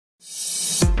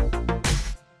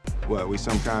What, we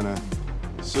some kind of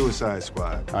suicide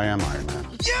squad? I am Iron Man.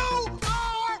 You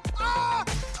are a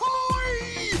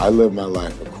toy! I live my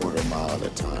life a quarter mile at a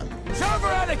time. Server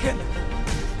Anakin!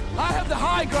 I have the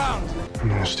high ground! I'm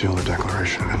gonna steal the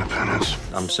Declaration of Independence.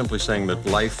 I'm simply saying that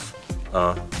life,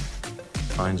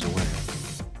 finds a way.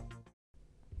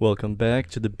 Welcome back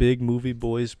to the Big Movie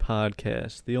Boys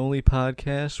podcast, the only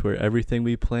podcast where everything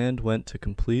we planned went to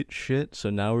complete shit, so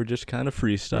now we're just kind of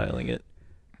freestyling it.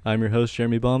 I'm your host,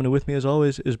 Jeremy Bauman, and with me as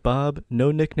always is Bob,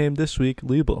 no nickname this week,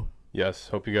 Liebel. Yes,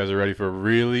 hope you guys are ready for a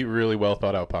really, really well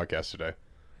thought out podcast today.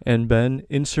 And Ben,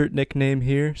 insert nickname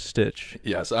here, Stitch.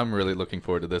 Yes, I'm really looking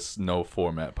forward to this no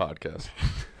format podcast.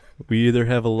 We either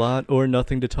have a lot or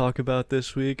nothing to talk about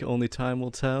this week, only time will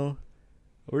tell.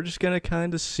 We're just going to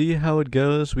kind of see how it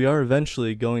goes. We are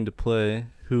eventually going to play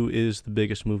Who is the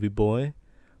Biggest Movie Boy?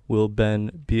 Will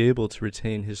Ben be able to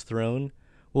retain his throne?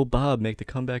 Will Bob make the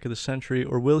comeback of the century,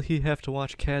 or will he have to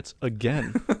watch Cats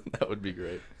again? That would be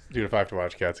great. Dude, if I have to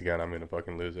watch Cats again, I'm going to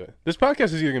fucking lose it. This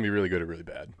podcast is either going to be really good or really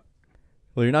bad.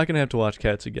 Well, you're not going to have to watch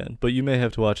Cats again, but you may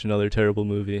have to watch another terrible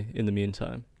movie in the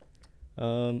meantime.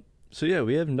 So yeah,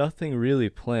 we have nothing really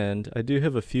planned. I do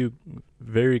have a few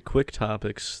very quick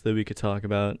topics that we could talk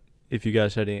about if you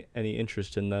guys had any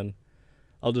interest in them.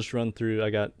 I'll just run through. I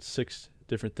got 6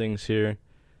 different things here,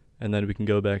 and then we can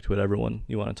go back to whatever one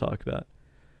you want to talk about.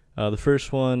 The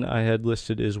first one I had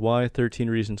listed is why 13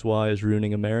 Reasons Why is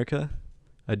ruining America.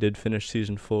 I did finish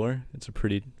season 4. It's a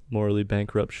pretty morally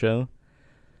bankrupt show.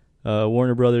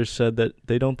 Warner Brothers said that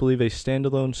they don't believe a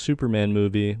standalone Superman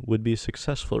movie would be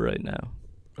successful right now.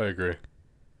 I agree.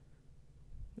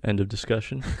 End of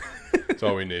discussion. That's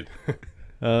all we need.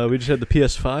 We just had the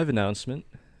PS5 announcement.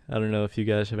 I don't know if you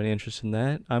guys have any interest in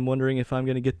that. I'm wondering if I'm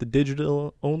going to get the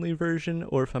digital-only version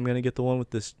or if I'm going to get the one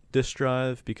with this disc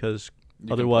drive because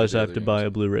otherwise I have to buy a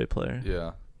Blu-ray player.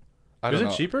 Yeah. Is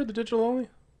it cheaper, the digital only?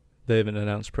 They haven't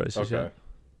announced prices yet.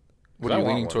 What are you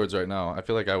leaning towards right now? I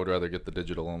feel like I would rather get the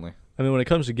digital only. I mean, when it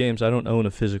comes to games, I don't own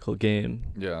a physical game.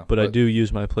 Yeah. But I do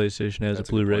use my PlayStation as a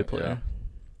Blu-ray player. Yeah.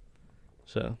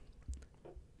 So,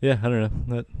 yeah, I don't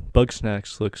know. That Bug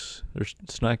Snacks looks... Or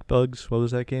Snack Bugs, what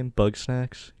was that game? Bug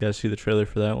Snacks? You guys see the trailer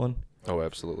for that one? Oh,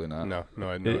 absolutely not. No,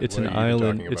 I know. It's an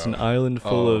island. It's an island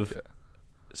full of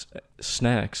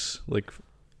snacks, like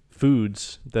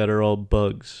foods that are all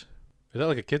bugs. Is that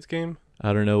like a kid's game?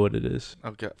 I don't know what it is.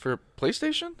 Okay, for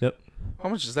PlayStation? Yep. How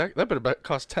much is that? That better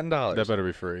cost $10. That better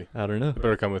be free. I don't know. It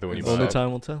better come with it when you buy Only it.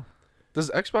 time will tell. Does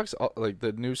Xbox, like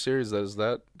the new series, does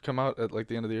that come out at like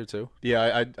the end of the year too?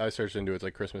 Yeah, I searched into it. It's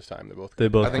like Christmas time. They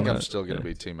both. I think come I'm out, still going to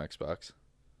be Team Xbox.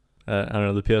 I don't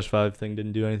know. The PS5 thing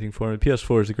didn't do anything for me.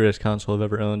 PS4 is the greatest console I've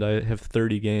ever owned. I have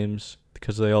 30 games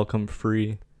because they all come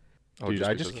free. Dude,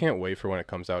 I just can't wait for when it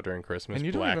comes out during Christmas. And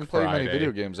you don't Black even play Friday. many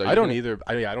video games. I don't either.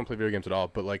 I don't play video games at all.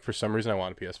 But like for some reason, I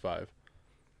want a PS5.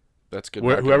 That's good.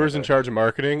 Whoever's in charge of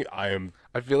marketing, I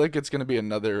feel like it's going to be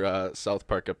another South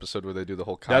Park episode where they do the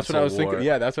whole console That's what I was war. thinking.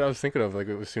 Yeah, that's what I was thinking of. Like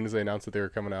as soon as they announced that they were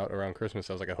coming out around Christmas,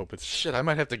 I was like, I hope it's shit. I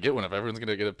might have to get one if everyone's going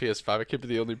to get a PS5. I can't be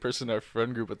the only person in our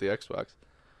friend group with the Xbox.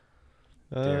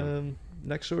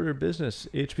 Next order of business,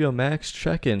 HBO Max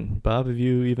check-in. Bob, have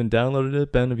you even downloaded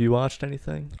it? Ben, have you watched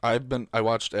anything? I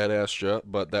watched Ad Astra,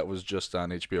 but that was just on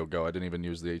HBO Go. I didn't even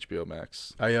use the HBO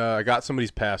Max. I got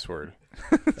somebody's password.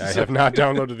 I have not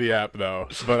downloaded the app though,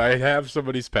 but I have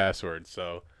somebody's password,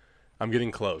 so I'm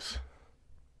getting close.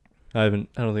 I don't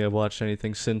think I've watched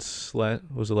anything since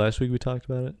was it last week we talked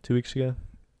about it? 2 weeks ago?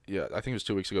 Yeah, I think it was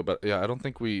 2 weeks ago, but yeah, I don't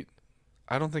think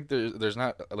there's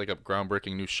not like a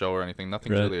groundbreaking new show or anything.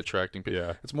 Nothing's really attracting people.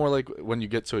 Yeah. It's more like when you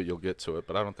get to it, you'll get to it,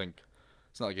 but I don't think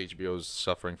it's not like HBO's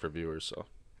suffering for viewers, so.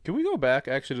 Can we go back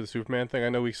actually to the Superman thing? I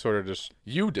know we sort of just...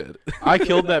 You did. I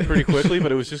killed that pretty quickly,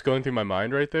 but it was just going through my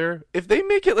mind right there. If they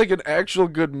make it like an actual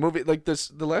good movie, like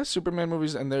the last Superman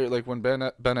movies, and they're like when Ben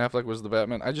Affleck was the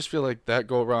Batman, I just feel like that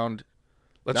go around.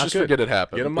 Let's Not just good. forget it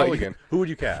happened. Get a mulligan. Who would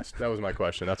you cast? That was my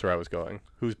question. That's where I was going.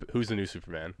 Who's the new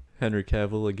Superman? Henry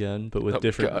Cavill again, but with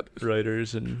different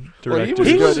writers and Well, directors.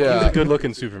 He was a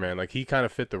good-looking Superman. Like he kind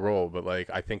of fit the role, but like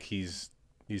I think he's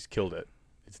killed it.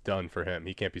 It's done for him.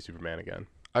 He can't be Superman again.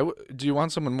 Do you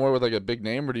want someone more with like a big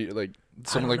name, or do you like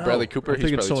someone like Bradley Cooper? I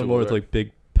think it's someone more with like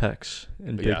big pecs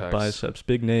and big biceps.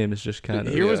 Big name is just kind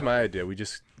of... Here was my idea. We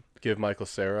just give Michael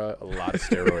Cera a lot of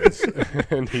steroids,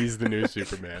 and he's the new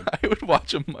Superman. I would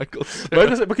watch a Michael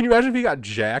Cera. But can you imagine if he got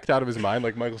jacked out of his mind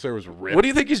like Michael Cera was ripped? What do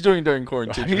you think he's doing during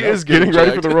quarantine? He is getting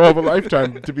ready for the role of a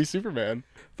lifetime to be Superman.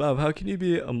 Bob, how can you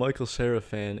be a Michael Cera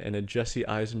fan and a Jesse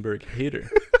Eisenberg hater?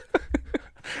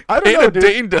 I don't know, dude.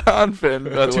 Dane DeHaan fan, by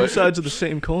the way. Two sides of the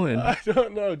same coin. I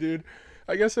don't know, dude.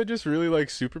 I guess I just really like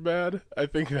Superbad. I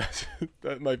think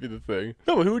that might be the thing.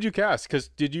 No, but who would you cast? Because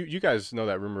did you guys know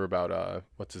that rumor about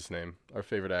what's his name? Our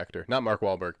favorite actor, not Mark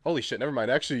Wahlberg. Holy shit, never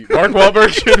mind. Actually, Mark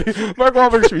Wahlberg should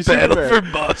be Battle Superman.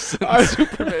 for Boston.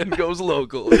 Superman goes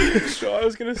local. So I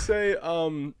was gonna say,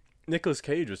 Nicolas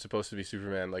Cage was supposed to be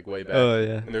Superman like way back. Oh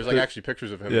yeah. And there's like actually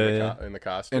pictures of him in the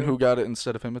costume. And who got it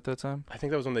instead of him at that time? I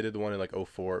think that was when they did the one in like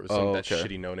 04. It was that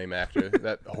shitty no-name actor.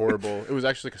 That horrible. It was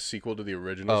actually like a sequel to the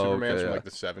original Superman from like the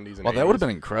 70s and 80s. That would have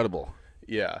been incredible.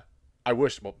 Yeah. I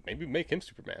wish, well, maybe make him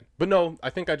Superman. But no,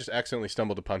 I think I just accidentally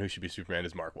stumbled upon who should be Superman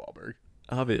is Mark Wahlberg.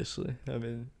 Obviously. I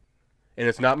mean. And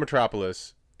it's not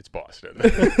Metropolis, it's Boston.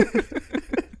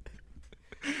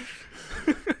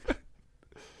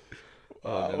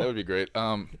 Man, that would be great.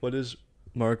 What is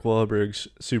Mark Wahlberg's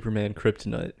Superman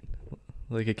kryptonite?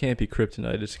 Like, it can't be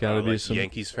kryptonite. It's got to be like some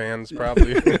Yankees fans,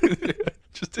 probably.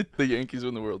 Just the Yankees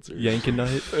win the World Series.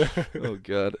 Yankinite. Oh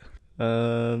God.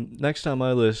 Next on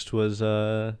my list was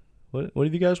what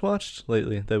have you guys watched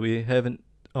lately that we haven't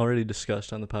already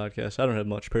discussed on the podcast? I don't have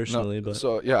much personally, but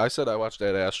so yeah, I said I watched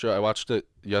Ad Astra. I watched it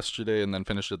yesterday and then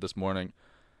finished it this morning.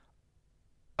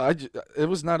 It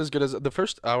was not as good as the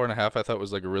first hour and a half. I thought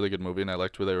was like a really good movie, and I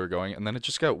liked where they were going. And then it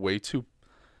just got way too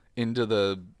into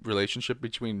the relationship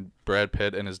between Brad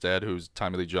Pitt and his dad, who's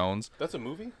Tommy Lee Jones. That's a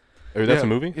movie? Or that's a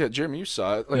movie? Yeah, Jeremy, you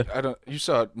saw it. Like Yeah. you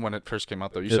saw it when it first came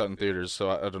out though. You saw it in theaters, so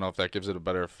I don't know if that gives it a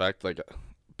better effect. Like,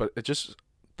 but it just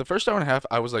the first hour and a half,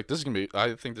 I was like, I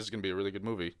think this is gonna be a really good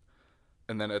movie.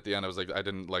 And then at the end, I was like, I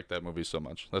didn't like that movie so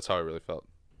much. That's how I really felt.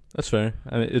 that's fair.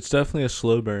 I mean, it's definitely a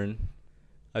slow burn.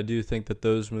 I do think that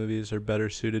those movies are better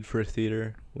suited for a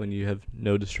theater when you have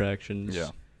no distractions. Yeah.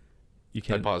 You I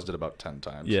can't. paused it about 10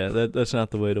 times. Yeah, that's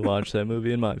not the way to watch that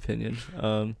movie, in my opinion.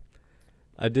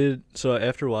 I did so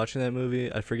after watching that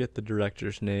movie. I forget the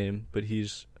director's name, but he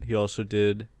also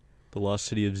did The Lost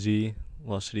City of Z,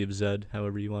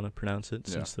 however you want to pronounce it,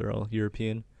 since they're all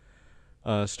European.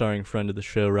 Starring friend of the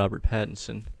show Robert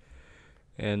Pattinson.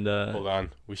 And Hold on.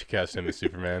 We should cast him as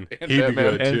Superman. And He'd be Batman.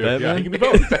 good, And too. Batman? Yeah, he can be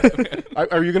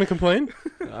both. Are you going to complain?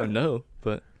 no,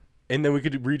 but And then we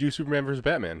could redo Superman versus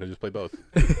Batman and just play both.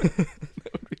 That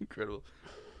would be incredible.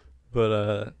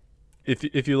 But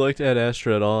if you liked Ad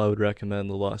Astra at all, I would recommend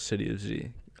The Lost City of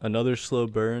Z. Another slow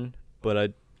burn, but I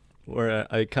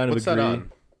kind of What's agree. that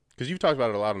on? Because you've talked about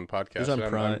it a lot on the podcast. It was on so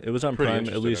Prime. It was on pretty Prime at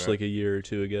interested least in it. like a year or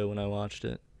two ago when I watched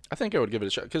it. I think I would give it a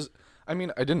shot because I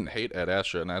mean I didn't hate Ad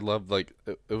Astra and I loved like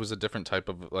it was a different type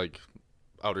of like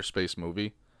outer space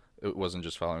movie. It wasn't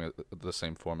just following the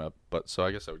same format, but so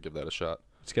I guess I would give that a shot.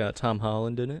 It's got Tom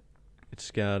Holland in it.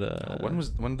 It's got When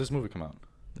did this movie come out?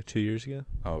 like 2 years ago,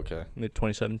 Oh, okay. mid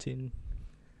 2017.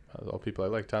 All people I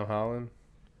like. Tom Holland.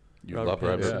 You Robert love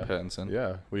Robert Pattinson. Pattinson.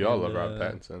 Yeah, we all And, love Robert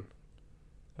Pattinson.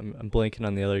 I'm blanking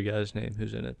on the other guy's name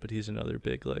who's in it, but he's another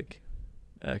big like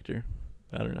actor.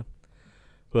 I don't know.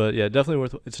 But yeah, definitely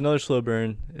worth. It's another slow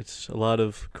burn. It's a lot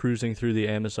of cruising through the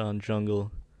Amazon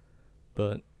jungle,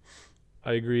 but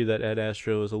I agree that Ad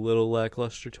Astra was a little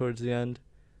lackluster towards the end.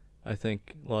 I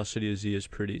think Lost City of Z is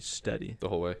pretty steady. The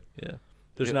whole way. Yeah,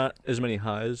 there's not as many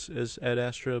highs as Ad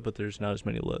Astra, but there's not as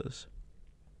many lows.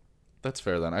 That's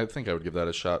fair then. I think I would give that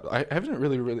a shot. I haven't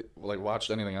really like watched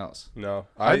anything else. No,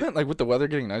 I've been like with the weather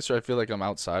getting nicer. I feel like I'm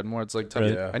outside more. It's like time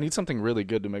Right. Yeah. I need something really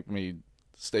good to make me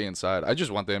stay inside. I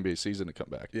just want the NBA season to come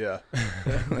back. Yeah.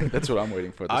 Like, that's what I'm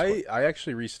waiting for. At this point. I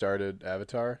actually restarted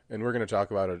Avatar, and we're going to talk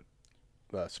about it.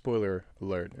 Spoiler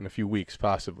alert, in a few weeks,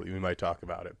 possibly. We might talk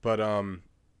about it. But,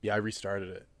 yeah, I restarted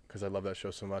it because I love that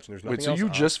show so much, and there's nothing Wait, so else you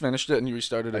on. just finished it and you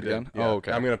restarted I it again? did, yeah. Oh,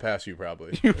 okay. I'm going to pass you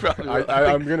probably. You probably will.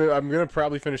 I'm gonna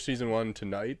probably finish season 1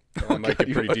 tonight. I might get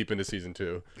you pretty might. deep into season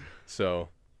 2. So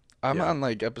I'm yeah. on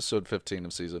like episode 15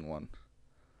 of season 1.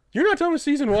 you're not done with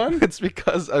season 1? It's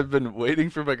because I've been waiting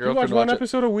for my You girlfriend watch to one watch it.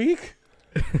 episode a week?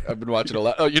 I've been watching a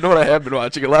lot. Oh, you know what I have been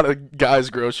watching? A lot of guys'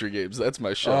 grocery games. That's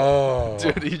my show. Oh,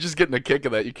 Dude, you're just getting a kick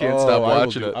of that. You can't stop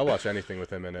watching it. I'll watch anything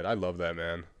with him in it. I love that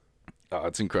man. Oh,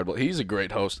 it's incredible. He's a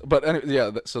great host. But anyway,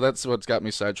 yeah, so that's what's got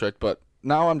me sidetracked. But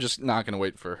now I'm just not going to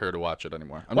wait for her to watch it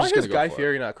anymore. I'm Why just has going to go Guy for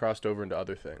Fieri not crossed over into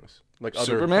other things? Like other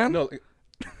Superman? No,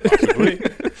 possibly.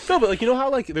 No, but like you know how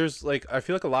like there's like I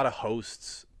feel like a lot of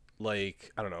hosts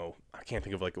like I don't know I can't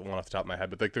think of like one off the top of my head,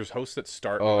 but like there's hosts that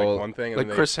start with, like one thing and like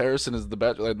then Chris Harrison is the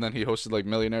Bachelor, and then he hosted like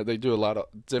Millionaire. They do a lot of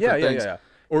different things. yeah.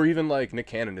 Or even like Nick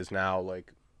Cannon is now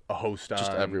like a host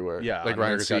Just on everywhere. Yeah, like on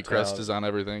Ryan America's Got Seacrest Talent. is on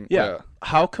everything. Yeah.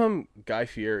 How come Guy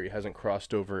Fieri hasn't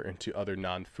crossed over into other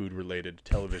non-food related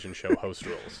television show host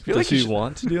roles? feel Does like he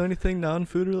want to do anything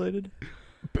non-food related?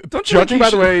 Don't you Judging think by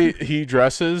he the way he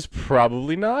dresses,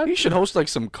 probably not. he should host like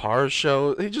some car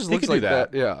show. He just He looks could do like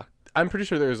that. that. Yeah. I'm pretty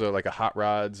sure there's like a hot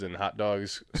rods and hot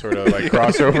dogs sort of like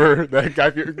crossover. That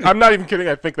Guy Fieri, I'm not even kidding.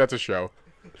 I think that's a show.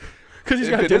 Because he's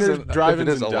got dinners,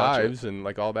 drive-ins, and dives, and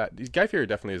like all that. Guy Fieri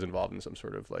definitely is involved in some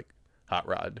sort of like hot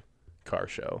rod car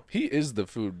show. He is the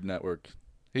Food Network.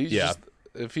 He's just,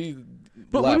 if he.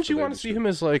 But wouldn't you want to see him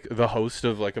as like the host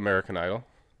of like American Idol?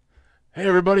 Hey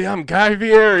everybody, I'm Guy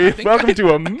Fieri. Welcome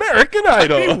to American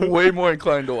Idol. I'd be way more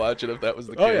inclined to watch it if that was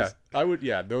the case. Oh yeah, I would.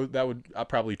 Yeah, that would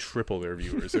probably triple their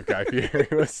viewers if Guy Fieri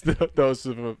was the host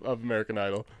of American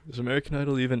Idol. Is American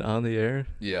Idol even on the air?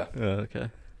 Yeah. Oh,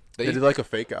 okay. They did like a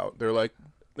fake out. They're like,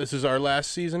 "This is our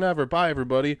last season ever. Bye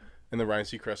everybody." And then Ryan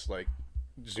Seacrest like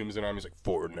zooms in on him. He's like,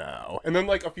 "For now." And then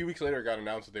like a few weeks later, it got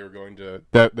announced that they were going to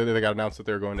they got announced that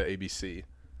they were going to ABC.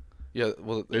 Yeah,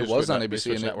 well, it was on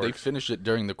ABC, and they finished it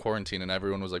during the quarantine, and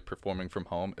everyone was like performing from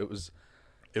home. It was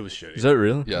shitty. Is that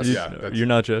real? Yes. You're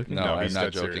not joking? No, I'm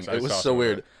not joking. It was so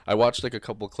weird. I watched like a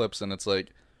couple clips, and it's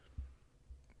like,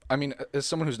 I mean, as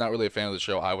someone who's not really a fan of the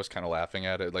show, I was kind of laughing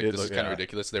at it. Like, this is kind of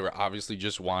ridiculous. They were obviously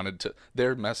just wanted to.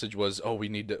 Their message was, "Oh,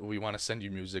 we want to send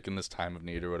you music in this time of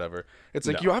need or whatever." It's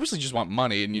like you obviously just want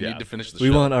money, and you need to finish the show. We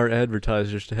want our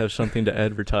advertisers to have something to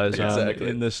advertise on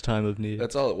in this time of need.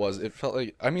 That's all it was. It felt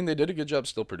like, I mean, they did a good job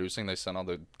still producing. They sent all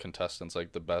the contestants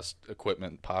like the best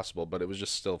equipment possible, but it was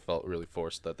just still felt really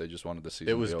forced that they just wanted to see.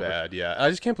 It was bad, yeah. I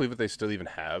just can't believe that they still even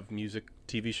have music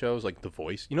TV shows like The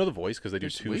Voice. You know The Voice because they do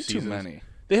two seasons. Too many.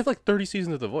 They have like 30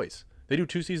 seasons of The Voice. They do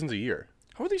 2 seasons a year.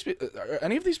 How are these? Are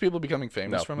any of these people becoming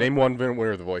famous from name it? one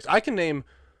winner of The Voice. I can name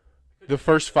the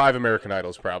first 5 American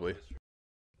Idols probably.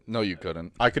 No, you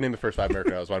couldn't. I can name the first 5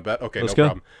 American Idols. Want to bet? Okay, Let's no go.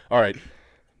 problem. All right.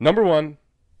 Number 1,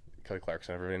 Kelly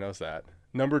Clarkson. Everybody knows that.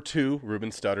 Number 2, Ruben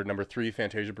Studdard. Number 3,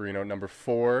 Fantasia Barrino. Number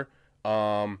 4,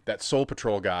 that Soul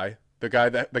Patrol guy. The guy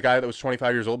that was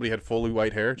 25 years old, but he had fully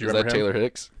white hair. Do you remember that him? Taylor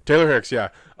Hicks? Taylor Hicks, yeah.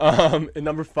 And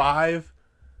number 5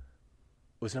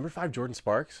 was number 5 Jordan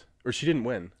Sparks, or she didn't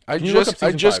win. I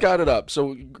just got it up.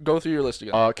 So go through your list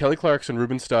again. Kelly Clarkson,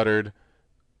 Ruben Studdard,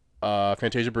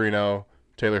 Fantasia Barrino,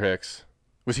 Taylor Hicks.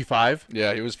 Was he 5?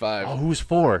 Yeah, he was 5. Oh, who was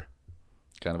 4?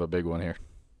 Kind of a big one here.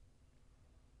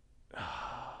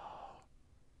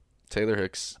 Taylor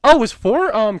Hicks. Oh, was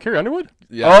 4 Carrie Underwood?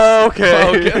 Yes. Oh,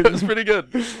 okay. Okay, that's pretty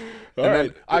good. All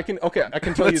right. I can tell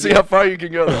you. Let's see how far you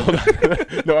can go.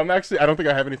 No, I don't think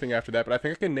I have anything after that, but I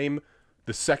think I can name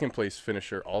the second place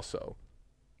finisher also.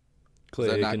 Clay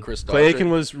Is that Aiken. not Chris Clay Daughtry? Aiken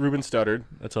was Ruben Studdard.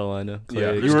 That's all I know. Clay Yeah,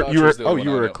 Aiken. Chris you Daughtry were is the only you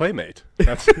one were I a know. Claymate.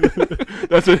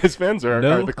 That's what his fans are.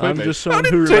 No, the I'm Claymate. just someone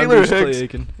did who Taylor remembers Clay Hicks-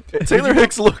 Aiken. Taylor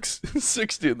Hicks looks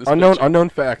 60 in this picture. Unknown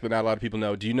fact that not a lot of people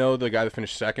know. Do you know the guy that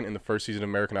finished second in the first season of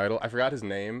American Idol? I forgot his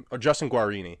name. Oh, Justin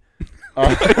Guarini.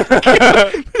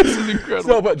 This is incredible.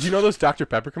 So, but do you know those Dr.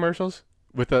 Pepper commercials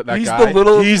with that He's guy? the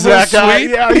little- He's little that guy.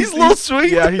 sweet? Yeah, He's little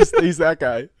sweet? Yeah, he's that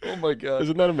guy. Oh my god.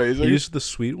 Isn't that amazing? He's the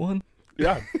sweet one?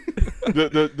 Yeah.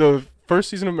 the first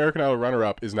season of American Idol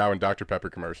runner-up is now in Dr. Pepper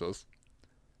commercials.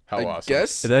 How I awesome.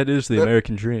 guess That is the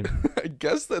American dream. I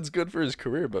guess that's good for his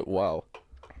career, but wow.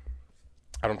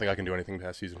 I don't think I can do anything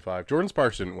past season 5. Jordan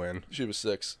Sparks didn't win. She was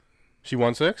 6. She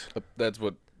won 6? That's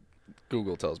what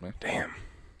Google tells me. Damn.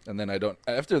 And then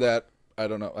after that, I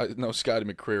don't know. I know Scotty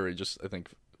McCreery, just I think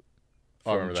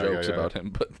Oh, I from remember that jokes guy, yeah. about him,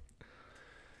 but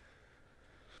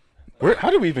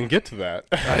How did we even get to that?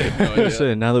 I have no I was gonna idea.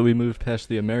 say, now that we moved past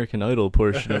the American Idol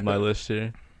portion of my list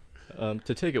here,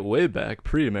 to take it way back,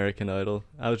 pre-American Idol,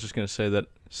 I was just going to say that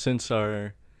since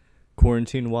our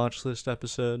quarantine watch list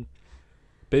episode,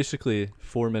 basically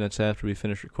 4 minutes after we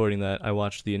finished recording that, I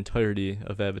watched the entirety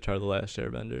of Avatar The Last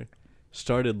Airbender.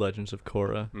 Started Legends of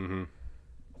Korra. Mm-hmm.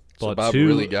 So Bought Bob 2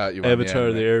 really got you on the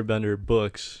Avatar the anime. Airbender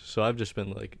books, so I've just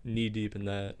been like knee deep in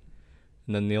that.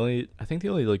 And then the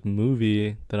only like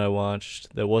movie that I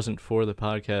watched that wasn't for the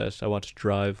podcast, I watched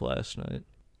Drive last night.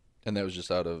 And that was just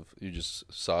you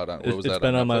just saw it on, what was It's that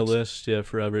been on my Netflix? list, yeah,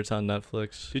 forever. It's on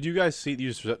Netflix. Did you guys see,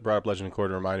 you just brought up Legend of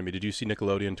Korra, reminded me, did you see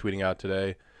Nickelodeon tweeting out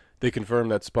today? They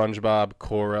confirmed that SpongeBob,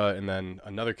 Korra, and then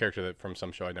another character that from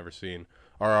some show I'd never seen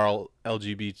are all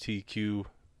LGBTQ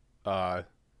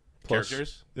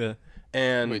characters. Yeah.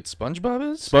 And Wait,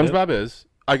 SpongeBob is? SpongeBob is.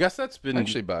 I guess that's been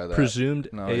Actually buy that. Presumed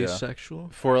No, yeah. asexual.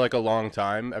 for like a long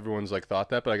time. Everyone's like thought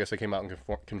that, but I guess they came out and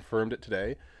confirmed it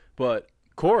today. But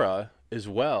Korra as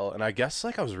well, and I guess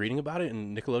like I was reading about it,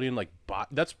 and Nickelodeon like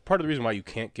that's part of the reason why you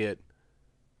can't get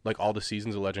like all the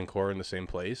seasons of Legend Korra in the same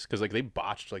place, because like they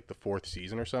botched like the 4th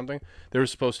season or something. There was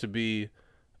supposed to be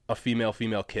a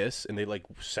female kiss, and they like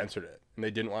censored it, and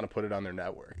they didn't want to put it on their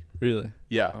network. Really?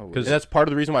 Yeah, Oh, because that's part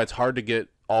of the reason why it's hard to get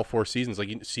all 4 seasons. Like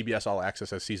CBS All Access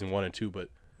has season 1 and 2, but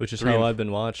Which is 3 how and I've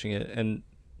been watching it, and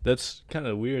that's kind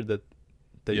of weird that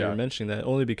that you were mentioning that,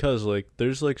 only because like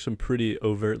there's like some pretty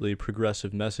overtly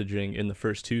progressive messaging in the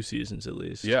first 2 seasons at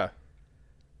least. Yeah.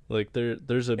 Like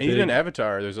there's a and big... even in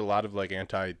Avatar, there's a lot of like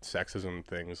anti-sexism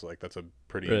things. Like that's a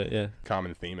pretty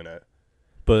common theme in it.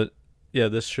 But yeah,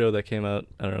 this show that came out,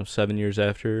 I don't know, 7 years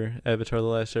after Avatar: The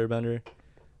Last Airbender,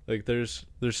 like there's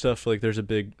stuff like there's a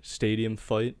big stadium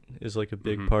fight is like a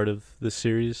big part of the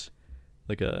series,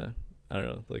 like a I don't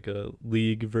know, like a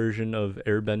league version of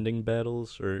airbending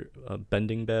battles or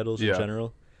bending battles in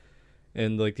general,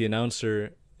 and like the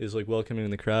announcer is like welcoming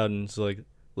the crowd and it's like,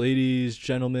 ladies,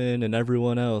 gentlemen, and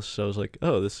everyone else. So I was like,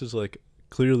 oh, this is like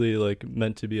clearly like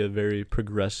meant to be a very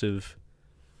progressive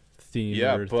theme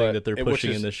or thing that they're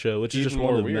pushing in this show, which is just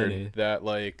one of many. That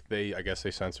like I guess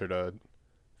they censored a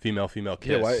female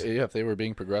kiss. Yeah, if they were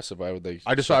being progressive, why would they?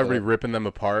 I just saw everybody ripping them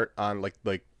apart on like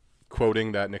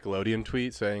quoting that Nickelodeon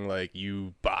tweet saying like,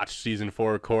 you botched season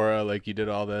 4 of Korra, like you did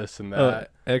all this and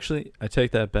that. Actually, I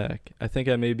take that back. I think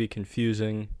I may be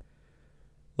confusing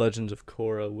Legends of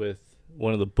Korra with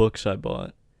one of the books I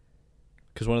bought,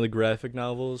 because one of the graphic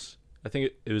novels, I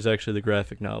think it was actually the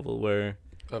graphic novel where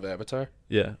of Avatar.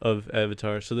 Yeah, of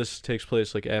Avatar. So this takes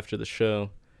place like after the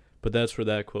show, but that's where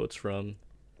that quote's from.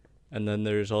 And then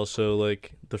there's also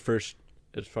like the first,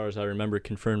 as far as I remember,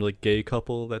 confirmed like gay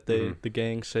couple that the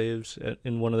gang saves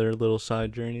in one of their little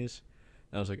side journeys.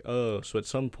 And I was like, oh, so at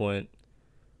some point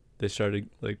they started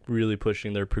like really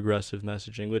pushing their progressive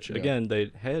messaging, which again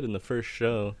they had in the first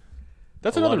show.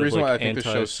 That's another reason why I think this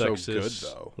show's so good,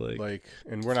 though. Like,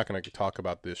 and we're not going to talk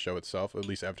about this show itself, at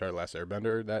least Avatar: The Last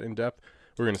Airbender, that in depth.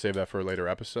 We're going to save that for a later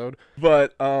episode.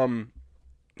 But no,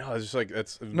 it's just like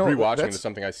rewatching is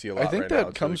something I see a lot. I think right that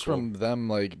now. comes from them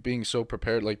like being so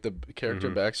prepared, like the character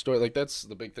backstory. Like that's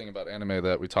the big thing about anime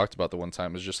that we talked about the one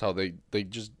time, is just how they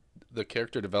just the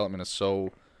character development is so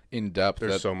in depth.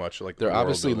 There's so much like they're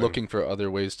obviously looking for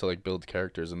other ways to like build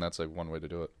characters, and that's like one way to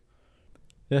do it.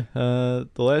 Yeah,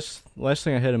 the last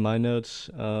thing I had in my notes,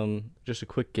 just a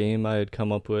quick game I had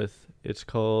come up with. It's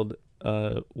called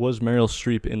Was Meryl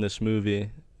Streep in this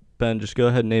movie? Ben, just go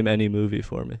ahead and name any movie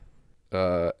for me.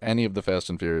 Any of the Fast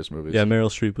and Furious movies. Yeah, Meryl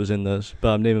Streep was in those.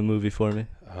 Bob, name a movie for me.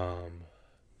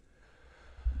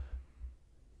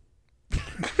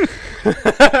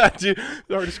 Dude, the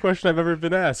hardest question I've ever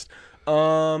been asked.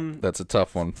 That's a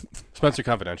tough one. Spencer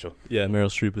Confidential. Yeah, Meryl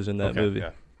Streep was in that movie.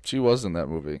 Yeah. She was in that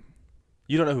movie.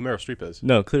 You don't know who Meryl Streep is?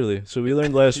 No, clearly. So we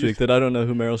learned last week that I don't know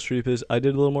who Meryl Streep is. I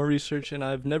did a little more research, and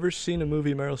I've never seen a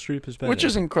movie Meryl Streep has been in. Which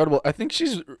is incredible. I think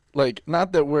she's, like,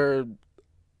 not that we're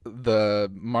the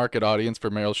market audience for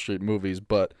Meryl Streep movies,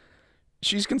 but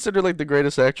she's considered, like, the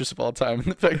greatest actress of all time.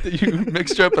 And the fact that you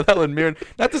mixed her up with Helen Mirren,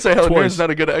 not to say Helen Mirren's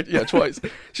not a good actress. Yeah, twice.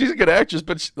 She's a good actress,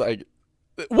 but, like,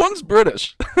 one's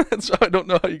British. So I don't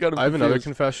know how you got to I have another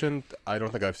confession. I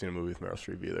don't think I've seen a movie with Meryl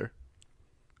Streep either.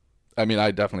 I mean,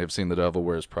 I definitely have seen The Devil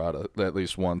Wears Prada at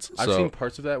least once. I've seen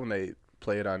parts of that when they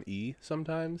play it on E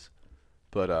sometimes,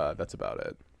 but that's about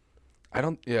it.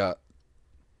 I'm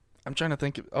trying to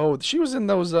think. She was in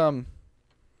those Lemony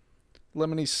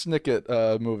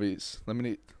Snicket movies. A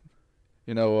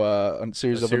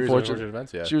Series of Unfortunate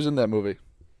Events. Yeah. She was in that movie.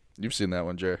 You've seen that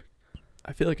one, Jer.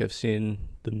 I feel like I've seen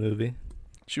the movie.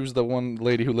 She was the one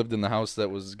lady who lived in the house that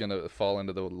was gonna fall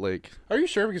into the lake. Are you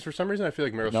sure? Because for some reason I feel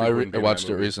like Meryl Streep. I watched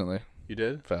it recently. You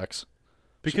did? Facts.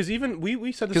 Because even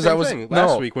we said the same thing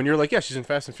last week when you were like, yeah, she's in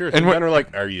Fast and Furious. And then we're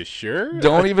like, are you sure?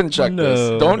 Don't even check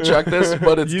this. Don't check this,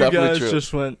 but it's definitely true. You guys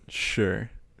just went, sure.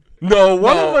 No,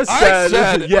 one of us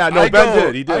said yeah, no, Ben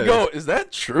did. He did. I go, is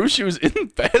that true? She was in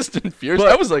Fast and Furious?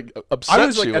 I was like upset. I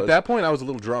was like, at that point, I was a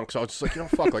little drunk, so I was just like,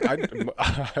 fuck, like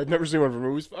I've never seen one of her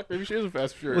movies. Fuck, maybe she is a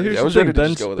Fast and Furious. Well, here's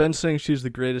the thing. Ben's saying she's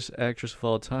the greatest actress of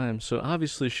all time, so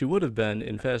obviously she would have been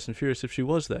in Fast and Furious if she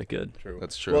was that good. True.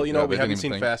 That's true. Well, we haven't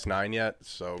seen Fast 9 yet,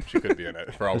 so she could be in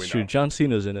it for all we know. That's true. John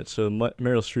Cena's in it, so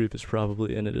Meryl Streep is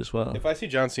probably in it as well. If I see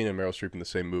John Cena and Meryl Streep in the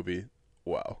same movie,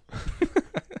 wow.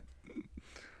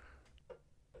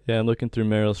 Yeah, I'm looking through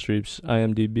Meryl Streep's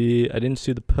IMDb. I didn't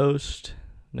see The Post.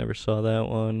 Never saw that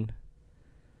one.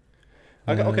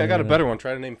 I got a better one.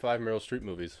 Try to name 5 Meryl Streep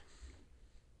movies.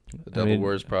 The Devil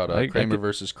Wears Prada. Kramer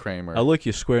versus Kramer. I'll look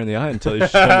you square in the eye and tell you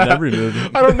she's in every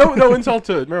movie. I don't know. No insult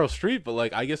to Meryl Streep, but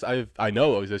like I guess I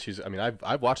know that she's. I mean,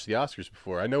 I've watched the Oscars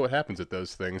before. I know what happens at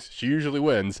those things. She usually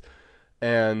wins,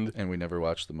 and we never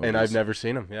watched the movies. And I've never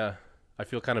seen them. Yeah. I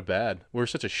feel kind of bad. We're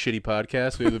such a shitty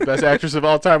podcast. We have the best actress of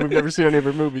all time. We've never seen any of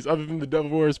her movies other than The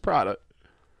Devil Wears Prada.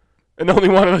 And only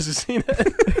one of us has seen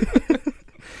it.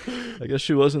 I guess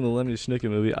she was in the Lemony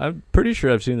Snicket movie. I'm pretty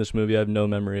sure I've seen this movie. I have no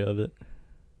memory of it.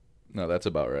 No, that's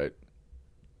about right.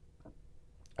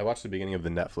 I watched the beginning of the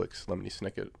Netflix Lemony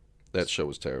Snicket That show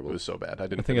was It terrible. was so bad. I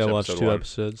didn't. I think I finish watched episode 2 one.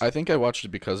 episodes. I think I watched it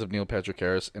because of Neil Patrick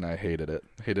Harris, and I hated it.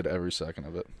 Hated every second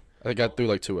of it. I got through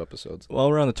like 2 episodes. While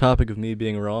we're on the topic of me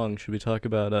being wrong, should we talk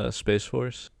about Space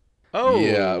Force? Oh,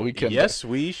 Yeah, we can. Yes,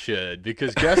 we should.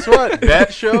 Because guess what?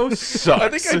 That show sucks. I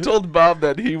think I told Bob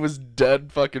that he was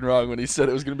dead fucking wrong when he said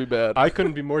it was gonna be bad. I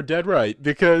couldn't be more dead right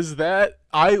because that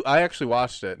I actually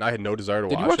watched it and I had no desire to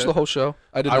watch it. Did you watch the whole show?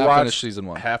 I did I not watched finish season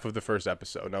 1. half of the first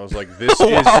episode and I was like, this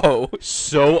Wow. is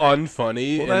so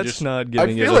unfunny. Well, and that's just, not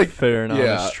giving it feel a like- fair and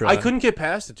yeah, honest try. I couldn't get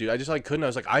past it, dude. I just like couldn't. I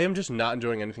was like, I am just not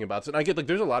enjoying anything about this. And I get like,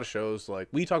 there's a lot of shows like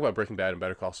we talk about Breaking Bad and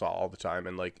Better Call Saul all the time,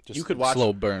 and like Just you could watch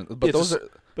slow burn. But Yeah, those just- are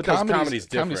but those comedies comedies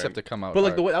different. have to come out. But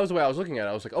like hard. that was the way I was looking at it.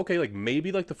 I was like, okay, like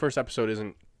maybe like the first episode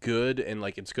isn't good and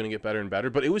like it's gonna get better and better.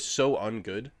 But it was so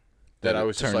ungood that That I it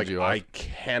was just turned like, you off. I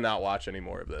cannot watch any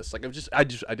more of this. Like I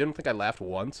didn't think I laughed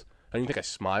once. I didn't think I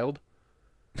smiled.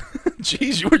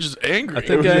 Jeez, you were just angry. I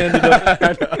think I ended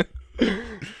up.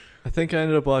 I think I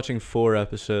ended up watching 4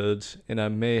 episodes, and I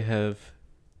may have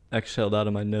exhaled out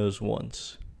of my nose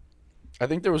once. I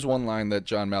think there was one line that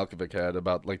John Malkovich had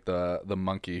about like the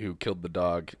monkey who killed the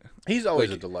dog. He's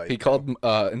always Like, a delight. He called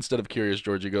instead of Curious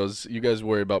George, he goes, "You guys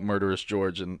worry about Murderous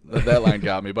George," and that line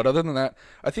got me. But other than that,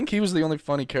 I think he was the only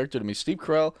funny character to me. Steve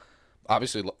Carell,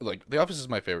 obviously, like The Office is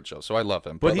my favorite show, so I love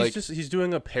him. But like, he's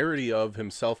doing a parody of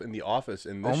himself in The Office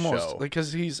in this almost show. like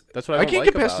because he's That's what I I don't can't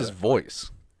like get past about his it.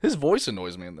 voice. His voice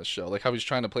annoys me in this show, like how he's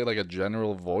trying to play like a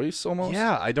general voice almost.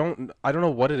 Yeah, I don't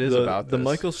know what it is about the this.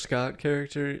 Michael Scott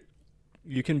character.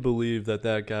 You can believe that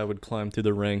guy would climb through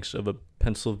the ranks of a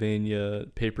Pennsylvania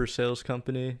paper sales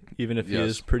company, even if he Yes.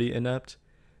 is pretty inept.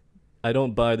 I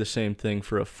don't buy the same thing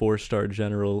for a 4-star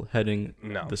general heading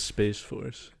No. the Space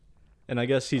Force. And I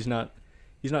guess he's not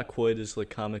quite as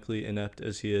like comically inept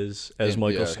as he is as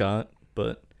Michael Yeah. Scott,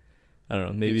 but I don't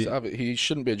know, maybe He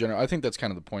shouldn't be a general. I think that's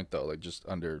kind of the point, though. Like just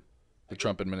under the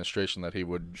Trump administration, that he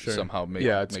would somehow make.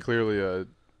 Yeah, it's make, clearly a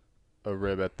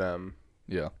rib at them.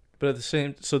 Yeah, but at the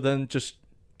same so then just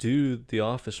do the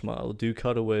Office model, do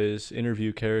cutaways,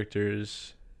 interview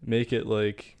characters, make it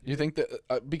like you think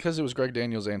that because it was Greg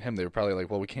Daniels and him, they were probably like,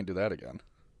 well, we can't do that again.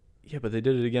 yeah, but they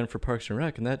did it again for Parks and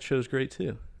Rec, and that show's great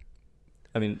too.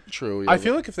 I mean, True. Yeah, I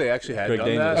feel like if they actually had Greg done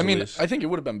Daniels that, I mean, least. I think it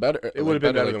would have been better. it would have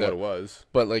been better like than that. what it was.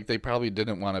 But like, they probably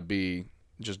didn't want to be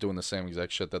just doing the same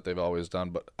exact shit that they've always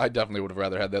done. But I definitely would have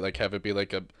rather had that. Like, have it be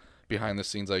like a behind the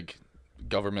scenes like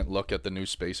government look at the new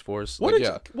Space Force. What Like, ex-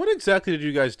 yeah. what exactly did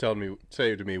you guys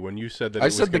say to me when you said that? I it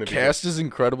was said the gonna be cast is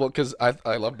incredible because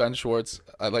I love Ben Schwartz,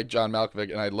 I like John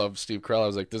Malkovich, and I love Steve Carell. I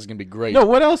was like, this is gonna be great. No,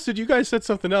 what else did you guys said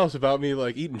something else about me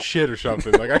like eating shit or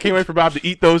something? Like I can't wait for Bob to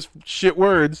eat those shit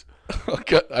words.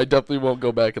 Okay, I definitely won't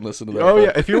go back and listen to that. Oh but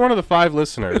yeah, if you're one of the 5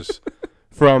 listeners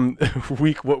from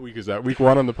what week is that? Week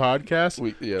 1 on the podcast.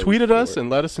 Tweet at us and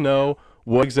let us know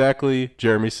what exactly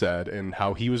Jeremy said and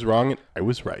how he was wrong and I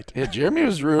was right. Yeah, Jeremy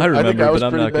was rude. I remember, think I was but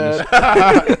I'm pretty not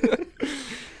bad. gonna.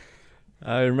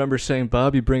 I remember saying,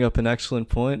 Bob, you bring up an excellent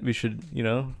point. We should,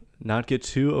 not get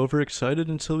too overexcited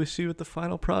until we see what the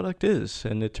final product is,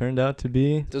 and it turned out to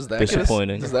be Does that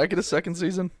disappointing. does that get a second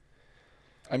season?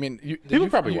 I mean, People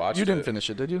probably watched You didn't it. finish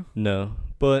it, did you? No,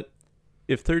 but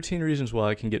if 13 Reasons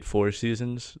Why can get 4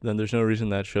 seasons, then there's no reason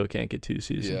that show can't get 2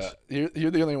 seasons. Yeah, you're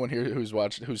the only one here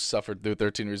who's suffered through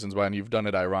 13 Reasons Why, and you've done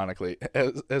it ironically.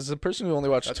 As a person who only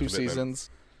watched That's 2 commitment. seasons,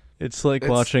 It's like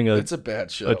watching it's a bad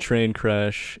show. a train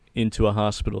crash into a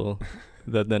hospital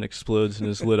that then explodes and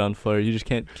is lit on fire. You just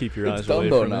can't keep your It's eyes done away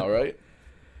though from now, it. right?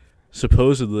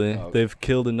 Supposedly, Oh. they've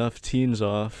killed enough teens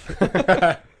off.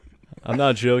 I'm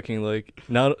not joking. Like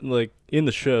in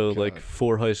the show, like God.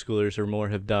 4 high schoolers or more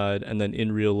have died, and then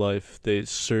in real life, they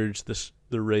surged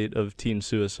the rate of teen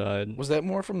suicide. Was that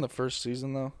more from the first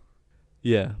season though?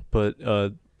 Yeah, but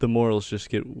the morals just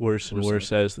get worse and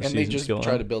worse as the And they seasons just go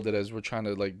try on. to build it as we're trying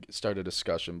to like start a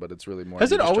discussion, but it's really more. Has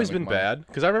you're it just always trying to been make money. bad?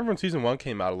 Because I remember when season 1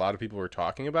 came out, a lot of people were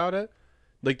talking about it.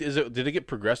 Like, did it get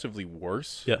progressively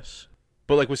worse? Yes.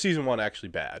 But like, was season 1 actually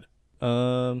bad?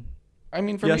 I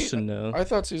mean, for Yes me, and no. I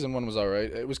thought season 1 was all right.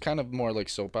 It was kind of more like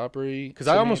soap opera-y. Because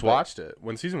to I me, almost but- watched it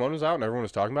when season 1 was out and everyone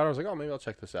was talking about it. I was like, oh, maybe I'll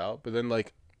check this out. But then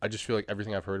like, I just feel like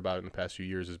everything I've heard about it in the past few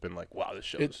years has been like, wow, this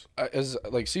show's As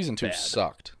like season 2 bad.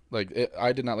 sucked. Like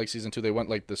I did not like season 2. They went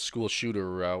like the school shooter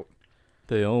route.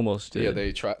 They almost did. Yeah,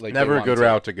 they tried. Like never they a good wanted to-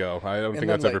 route to go. I don't think then,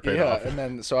 that's ever like, paid yeah, off. and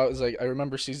then so I was like, I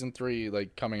remember season 3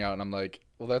 like coming out, and I'm like,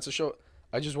 well, that's a show.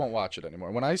 I just won't watch it anymore.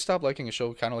 When I stopped liking a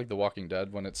show, kind of like The Walking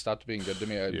Dead, when it stopped being good to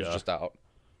me, I was Yeah. just out.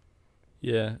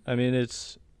 Yeah, I mean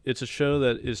it's a show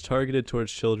that is targeted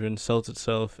towards children, sells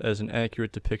itself as an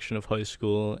accurate depiction of high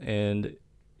school, and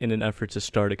in an effort to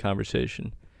start a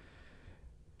conversation.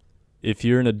 if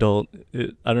you're an adult,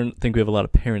 I don't think we have a lot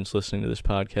of parents listening to this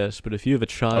podcast, but if you have a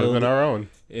Other than child our own.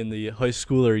 in the high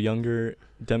school or younger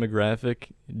demographic,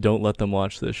 don't let them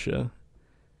watch this show.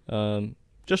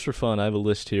 Just for fun, I have a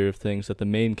list here of things that the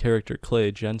main character,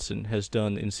 Clay Jensen, has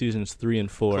done in seasons 3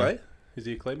 and 4. Clay? Is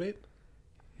he a Claymate?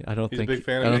 I don't He's think a big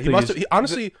fan I don't of it. think He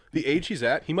honestly, the age he's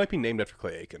at, he might be named after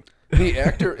Clay Aiken. The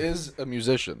actor is a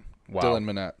musician. Wow. Dylan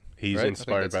Minnette. He's right?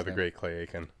 inspired by the great Clay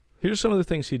Aiken. Here's some of the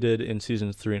things he did in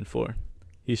seasons 3 and 4.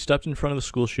 He stepped in front of a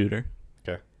school shooter.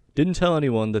 Okay. Didn't tell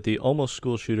anyone that the almost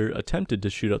school shooter attempted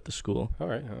to shoot up the school. All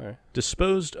right, all right.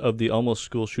 Disposed of the almost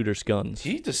school shooter's guns.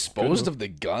 He disposed of the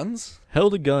guns?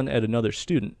 Held a gun at another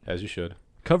student. As you should.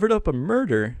 Covered up a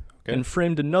murder Okay. and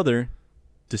framed another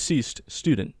deceased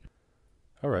student.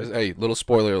 All right. Hey, little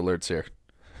spoiler alerts here.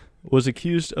 Was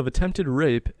accused of attempted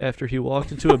rape after he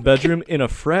walked into a bedroom in a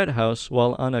frat house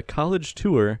while on a college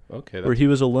tour Okay. where he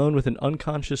was alone with an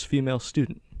unconscious female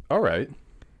student. All right.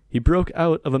 He broke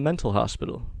out of a mental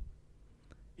hospital.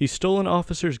 He stole an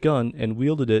officer's gun and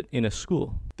wielded it in a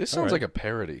school. This All sounds right. like a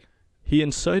parody. He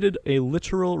incited a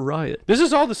literal riot. This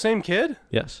is all the same kid?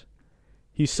 Yes.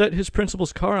 He set his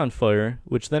principal's car on fire,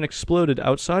 which then exploded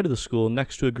outside of the school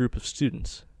next to a group of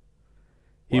students.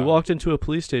 He Wow. walked into a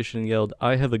police station and yelled,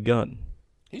 "I have a gun."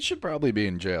 He should probably be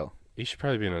in jail. He should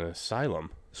probably be in an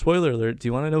asylum. Spoiler alert, do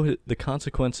you want to know the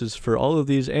consequences for all of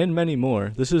these and many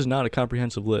more? This is not a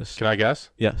comprehensive list. Can I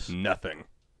guess? Yes. Nothing.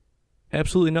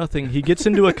 Absolutely nothing. He gets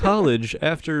into a college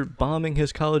after bombing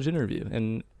his college interview,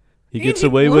 and he gets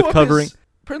away with covering...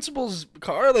 Principal's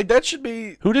car? Like, that should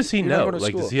be... Who does he You're know? not going to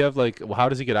Like, school. does he have, like, how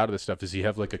does he get out of this stuff? Does he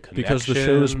have, like, a connection? Because the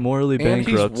show is morally And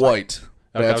bankrupt. he's white.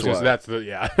 Okay, That's why. that's the,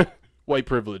 yeah. White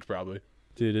privilege, probably.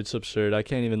 Dude, it's absurd. I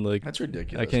can't even, like... That's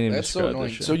ridiculous. I can't even That's so describe annoying.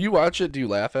 this show. So you watch it, do you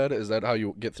laugh at it? Is that how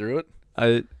you get through it?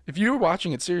 If you were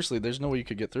watching it seriously, there's no way you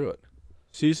could get through it.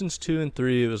 Seasons 2 and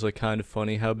 3, it was, like, kind of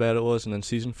funny how bad it was, and then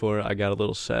season 4, I got a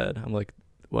little sad. I'm like,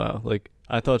 wow. Like,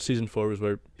 I thought season 4 was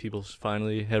where people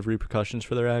finally have repercussions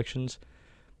for their actions.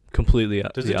 Completely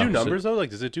Does it do numbers, though? Like,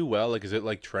 does it do well? Like, is it,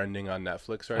 like, trending on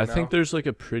Netflix right now? I think there's, like,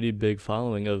 a pretty big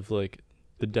following of, like,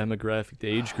 the demographic, the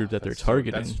age group that they're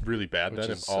targeting. That's really bad, Which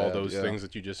then, is if all sad, those yeah. things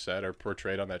that you just said are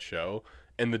portrayed on that show,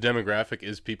 and the demographic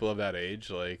is people of that age,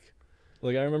 like...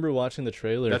 Like, I remember watching the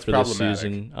trailer That's for this problematic.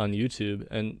 season on YouTube,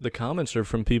 and the comments are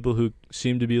from people who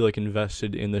seem to be, like,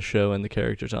 invested in the show and the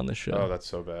characters on the show. Oh, that's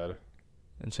so bad.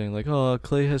 And saying, like, oh,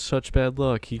 Clay has such bad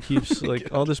luck. He keeps,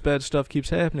 like, all this bad stuff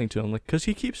keeps happening to him. Like, because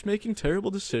he keeps making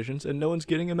terrible decisions and no one's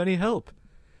getting him any help.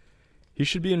 He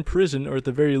should be in prison or at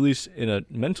the very least in a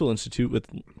mental institute with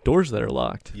doors that are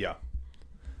locked. Yeah.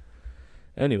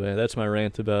 Anyway, that's my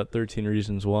rant about 13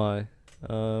 Reasons Why.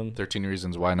 13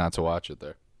 reasons why not to watch it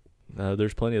there.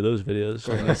 There's plenty of those videos.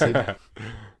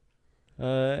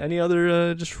 Any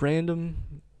other just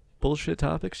random bullshit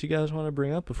topics you guys want to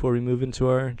bring up before we move into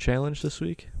our challenge this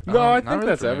week? No, I not think really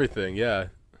that's for me. everything, yeah.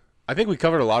 I think we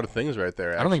covered a lot of things right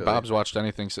there, I don't think actually. Bob's watched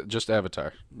anything, just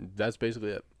Avatar. That's basically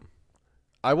it.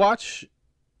 I watch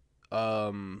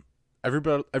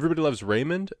Everybody Loves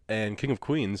Raymond and King of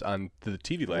Queens on the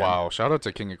TV land. Wow, shout out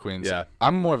to King of Queens. Yeah.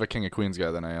 I'm more of a King of Queens guy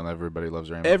than I am Everybody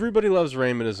Loves Raymond. Everybody Loves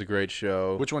Raymond is a great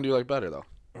show. Which one do you like better, though?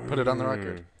 Put it on the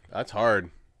record. That's hard.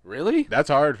 Really? That's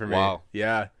hard for me. Wow.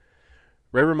 Yeah.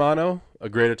 Ray Romano, a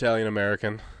great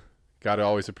Italian-American. Gotta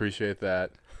always appreciate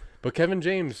that. But Kevin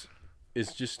James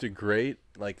is just a great,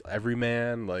 like,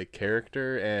 everyman, like,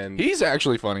 character, and He's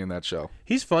actually funny in that show.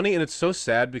 he's funny, and it's so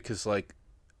sad because, like,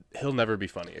 he'll never be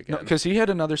funny again. Because he had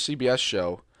another CBS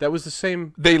show. That was the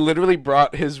same. They literally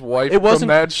brought his wife It wasn't- from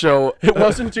that show. It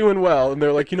wasn't doing well, and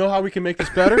they're like, you know how we can make this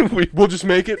better? We'll just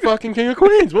make it fucking King of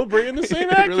Queens. We'll bring in the same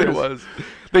It actors. really was.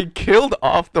 They killed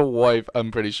off the wife,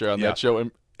 I'm pretty sure, on Yeah. that show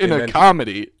in And a then-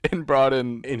 comedy and brought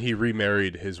in... And he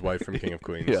remarried his wife from King of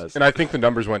Queens. Yes. And I think the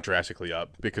numbers went drastically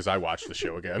up because I watched the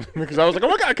show again. Because I was like, oh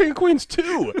my God, King of Queens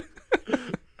 2.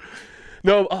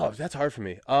 No, that's hard for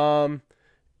me.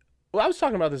 Well, I was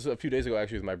talking about this a few days ago,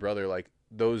 actually, with my brother. Like,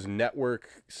 those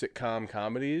network sitcom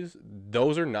comedies,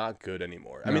 those are not good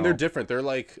anymore. I mean, No. they're different. They're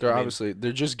like... They're I mean, obviously...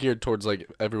 They're just geared towards, like,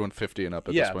 everyone 50 and up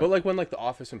at this yeah, point. but like when like The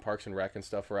Office and Parks and Rec and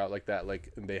stuff were out like that,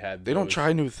 like they had... They don't those-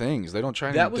 try new things. They don't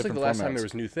try That new was like different the last time formats. there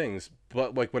was new things.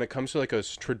 But like when it comes to like a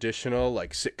traditional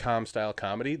like sitcom style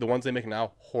comedy, the ones they make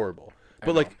now, horrible.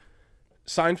 But like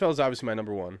Seinfeld is obviously my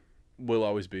number one. Will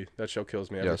always be. That show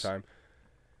kills me every Yes. time.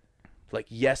 Like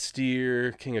Yes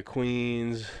Dear, King of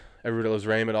Queens, Everybody Loves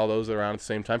Raymond, all those are around at the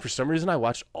same time. For some reason I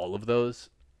watched all of those.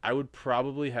 I would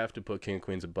probably have to put King of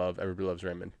Queens above Everybody Loves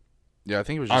Raymond. Yeah, I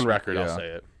think it was just... On record, yeah. I'll say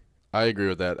it. I agree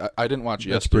with that. I didn't watch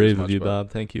That's Yes Dear as brave of much, you, but Bob.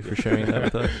 Thank you for sharing that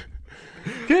with us.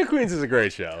 King of Queens is a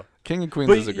great show. King of Queens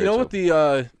But is a great you know show. what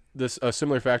this a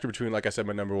similar factor between, like I said,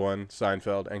 my number one,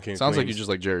 Seinfeld, and King of Sounds like Queens. you just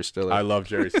like Jerry Stiller. I love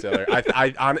Jerry Stiller.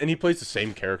 And he plays the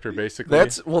same character basically.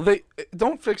 They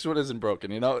don't fix what isn't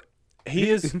broken. You know, He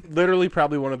is literally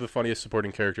probably one of the funniest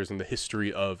supporting characters in the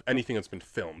history of anything that's been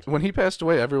filmed. when he passed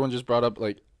away, everyone just brought up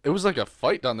like it was like a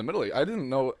fight down the middle. I didn't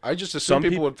know. I just assumed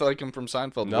people would like him from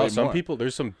Seinfeld. No, way some more. people.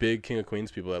 There's some big King of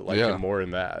Queens people that like Yeah. him more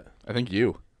in that. I think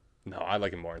you. No, I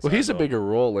like him more in Well, Seinfeld. he's a bigger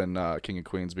role in King of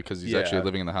Queens because he's actually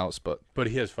living in the house. But But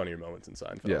he has funnier moments in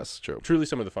Seinfeld. yes, true. Truly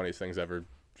some of the funniest things ever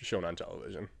shown on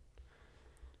television.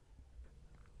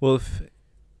 Well, if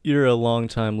you're a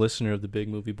longtime listener of the Big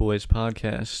Movie Boys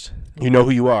podcast, You know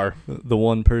who you are. the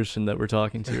one person that we're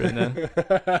talking to right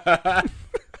now,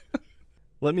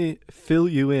 let me fill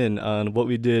you in on what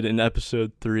we did in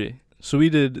episode 3. So we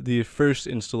did the first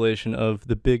installation of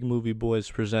the Big Movie Bois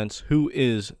Presents Who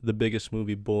is the Biggest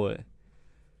Movie Boy?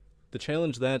 The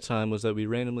challenge that time was that we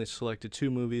randomly selected 2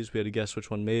 movies. We had to guess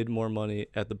which one made more money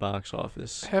at the box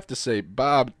office. I have to say,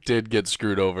 Bob did get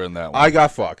screwed over in that one. I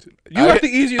got fucked. You got the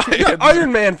easiest. You got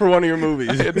Iron Man for one of your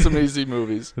movies. I had some easy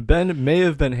movies. Ben may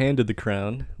have been handed the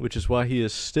crown, which is why he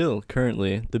is still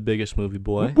currently the biggest movie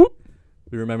boy. Whoop, whoop.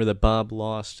 We remember that Bob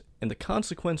lost, and the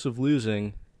consequence of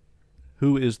losing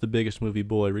Who is the Biggest Movie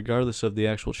Boy, regardless of the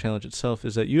actual challenge itself,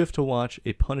 is that you have to watch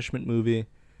a punishment movie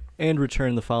and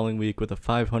return the following week with a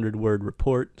 500-word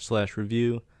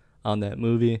report/review on that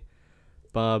movie.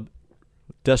 Bob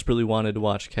desperately wanted to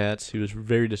watch Cats. He was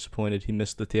very disappointed he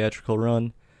missed the theatrical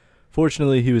run.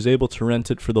 Fortunately, he was able to rent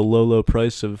it for the low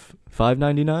price of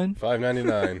 $5.99.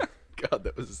 $5.99. God,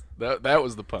 that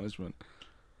was the punishment.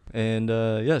 And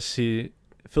yes, he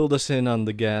filled us in on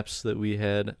the gaps that we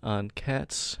had on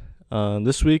Cats.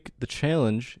 This week, the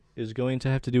challenge is going to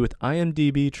have to do with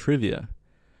IMDb trivia.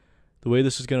 The way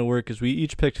this is going to work is we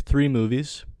each picked 3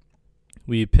 movies.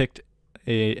 We picked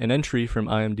an entry from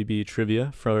IMDb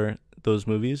trivia for those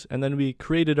movies, and then we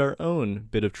created our own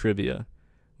bit of trivia,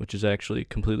 which is actually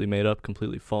completely made up,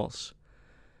 completely false.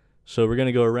 So we're going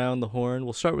to go around the horn.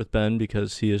 We'll start with Ben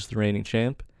because he is the reigning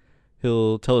champ.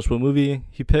 He'll tell us what movie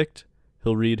he picked.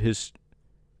 He'll read his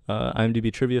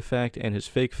IMDb trivia fact and his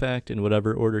fake fact in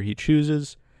whatever order he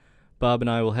chooses. Bob and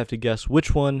I will have to guess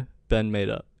which one Ben made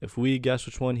up. If we guess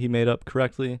which one he made up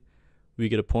correctly, we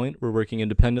get a point. We're working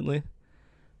independently.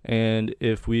 And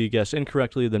if we guess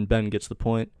incorrectly, then Ben gets the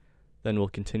point. Then we'll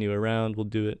continue around. We'll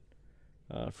do it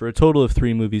for a total of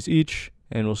 3 movies each,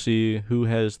 and we'll see who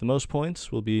has the most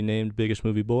points will be named Biggest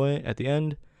Movie Boy at the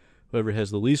end. Whoever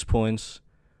has the least points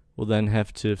will then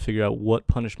have to figure out what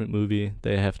punishment movie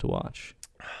they have to watch.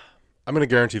 I'm going to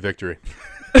guarantee victory.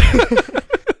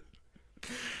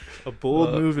 A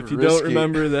bold move. If you risky. don't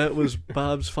remember, that was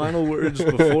Bob's final words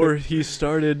before he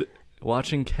started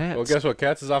watching Cats. Well, guess what?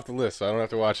 Cats is off the list, so I don't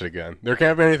have to watch it again. There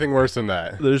can't be anything worse than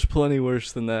that. There's plenty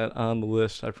worse than that on the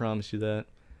list, I promise you that.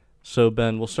 So,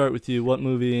 Ben, we'll start with you. What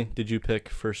movie did you pick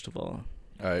first of all?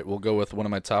 All right, we'll go with one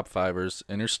of my top 5ers,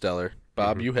 Interstellar.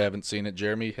 Bob, you haven't seen it.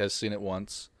 Jeremy has seen it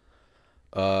once.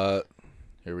 Here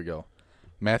we go.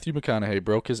 Matthew McConaughey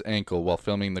broke his ankle while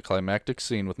filming the climactic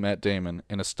scene with Matt Damon,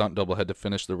 and a stunt double had to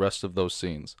finish the rest of those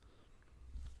scenes.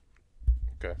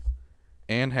 Okay.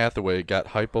 Anne Hathaway got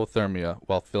hypothermia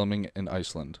while filming in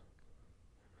Iceland.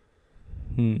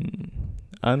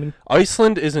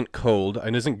 Iceland isn't cold,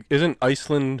 and isn't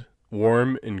Iceland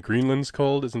warm and Greenland's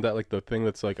cold? Isn't that like the thing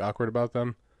that's like awkward about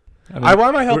them? I mean, why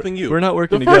am I helping you? We're not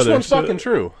working the together. first one's so fucking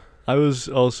true. I was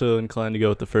also inclined to go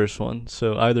with the first one.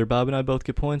 So either Bob and I both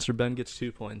get points or Ben gets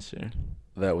 2 points here.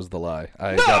 That was the lie.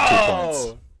 I got 2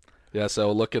 points. Yeah,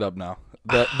 so look it up now.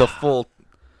 The full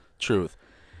truth.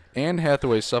 Anne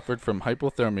Hathaway suffered from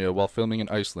hypothermia while filming in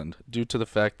Iceland due to the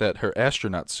fact that her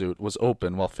astronaut suit was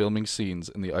open while filming scenes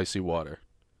in the icy water.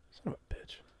 Son of a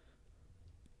bitch.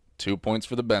 2 points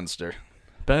for the Benster.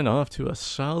 Ben off to a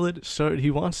solid start.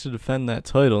 He wants to defend that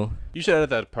title. You should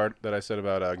edit that part that I said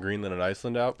about Greenland and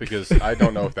Iceland out, because I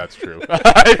don't know if that's true.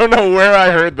 I don't know where I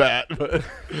heard that. But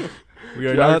We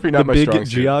are Geography, not not the my big strong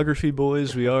suit. geography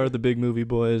boys. We are the Big Movie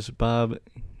Boys. Bob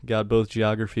got both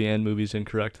geography and movies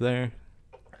incorrect there.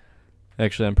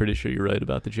 Actually, I'm pretty sure you're right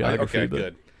about the geography. Okay, but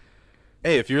good.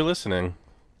 Hey, if you're listening,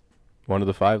 one of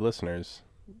the 5 listeners,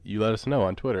 you let us know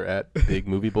on Twitter at Big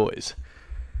Movie Boys.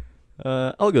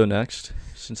 I'll go next,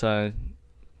 since I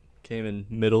came in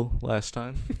middle last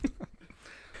time.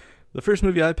 The first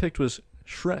movie I picked was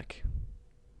Shrek.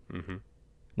 Mm-hmm.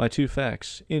 My 2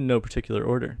 facts, in no particular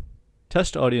order.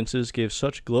 Test audiences gave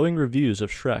such glowing reviews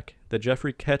of Shrek that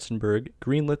Jeffrey Katzenberg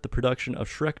greenlit the production of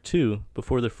Shrek 2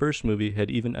 before the first movie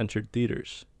had even entered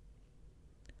theaters.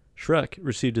 Shrek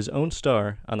received his own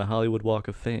star on the Hollywood Walk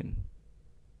of Fame.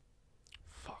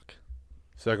 Fuck.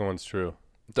 Second one's true.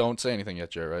 Don't say anything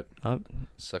yet, Jared, right?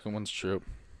 Second one's true.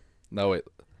 No, wait.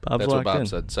 Bob's That's what locked Bob in.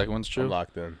 said. Second one's true? I'm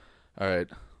locked in. All right.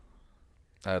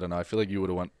 I don't know. I feel like you would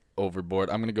have went overboard.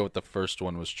 I'm going to go with the first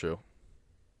one was true.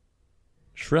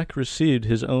 Shrek received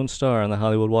his own star on the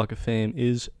Hollywood Walk of Fame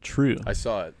is true. I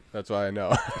saw it. That's why I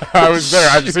know. I was there.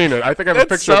 I've seen it. I think I have a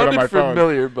picture of it on my phone.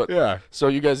 Familiar, but yeah. So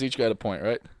you guys each got a point,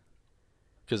 right?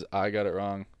 Because I got it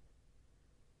wrong,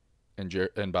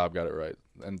 and Bob got it right,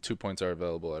 and 2 points are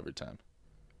available every time.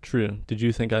 True. Did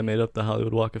you think I made up the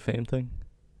Hollywood Walk of Fame thing?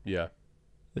 Yeah.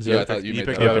 I thought you made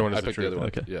picked the the other one I as the picked the truth. other one.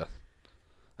 Okay. Yeah.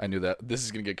 I knew that. This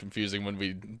is going to get confusing when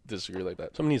we disagree like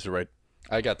that. Someone needs to write.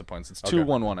 I got the points. It's Okay.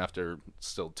 2-1-1 after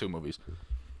still 2 movies.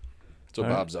 So All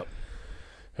right. Bob's up.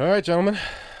 All right, gentlemen.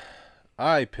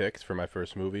 I picked for my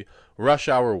first movie Rush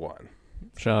Hour 1.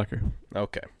 Shocker.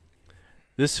 Okay.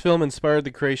 This film inspired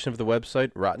the creation of the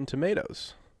website Rotten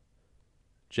Tomatoes.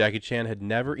 Jackie Chan had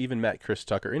never even met Chris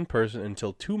Tucker in person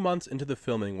until 2 months into the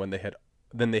filming when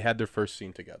they had their first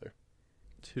scene together.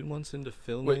 2 months into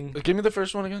filming. Wait, give me the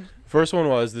first one again. First one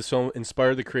was this film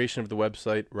inspired the creation of the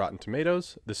website Rotten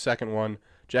Tomatoes. The second one,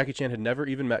 Jackie Chan had never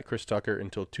even met Chris Tucker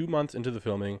until 2 months into the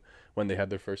filming when they had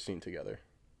their first scene together.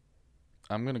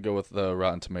 I'm going to go with the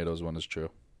Rotten Tomatoes one is true.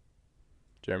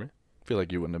 Jeremy? I feel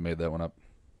like you wouldn't have made that one up.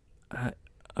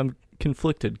 I'm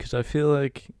conflicted because I feel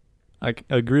like I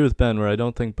agree with Ben where I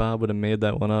don't think Bob would have made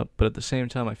that one up, but at the same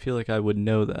time I feel like I would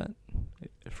know that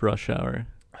if Rush Hour.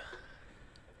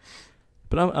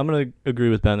 But I'm going to agree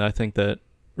with Ben. I think that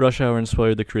Rush Hour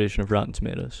inspired the creation of Rotten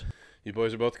Tomatoes. You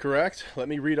boys are both correct. Let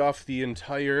me read off the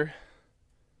entire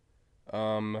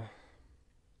thing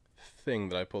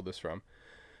that I pulled this from.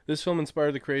 This film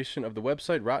inspired the creation of the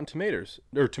website Rotten Tomatoes.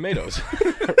 Tomatoes.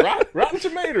 Rotten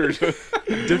Tomatoes.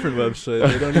 Different website.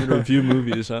 They don't even review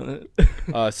movies on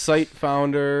it. Site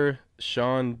founder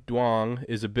Sean Duong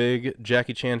is a big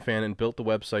Jackie Chan fan and built the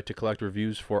website to collect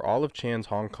reviews for all of Chan's.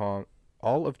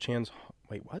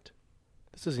 Wait, what?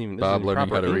 This isn't even. Bob learning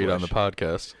how to English. read on the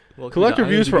podcast. Collect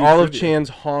reviews for all of trivia. Chan's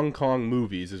Hong Kong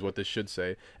movies, is what this should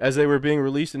say, as they were being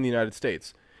released in the United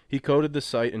States. He coded the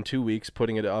site in 2 weeks,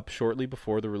 putting it up shortly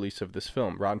before the release of this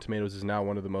film. Rotten Tomatoes is now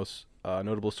one of the most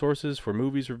notable sources for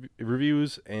movies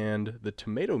reviews, and the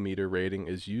tomato meter rating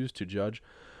is used to judge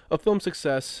a film's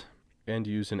success and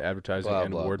used in advertising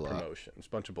and award promotions.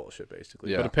 Bunch of bullshit,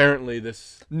 basically. Yeah. But apparently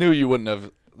this... Knew you wouldn't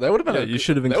have. That would have been. Yeah, you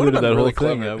should have included that whole really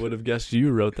thing. clever. I would have guessed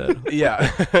you wrote that.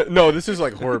 Yeah. No, this is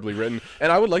like horribly written.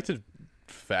 And I would like to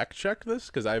fact check this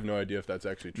because I have no idea if that's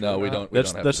actually true. No, we or not. don't.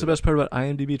 That's have the to. best part about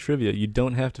IMDb trivia. You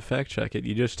don't have to fact check it.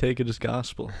 You just take it as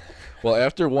gospel. Well,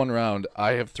 after one round,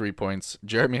 I have 3 points.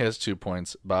 Jeremy has 2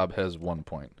 points. Bob has 1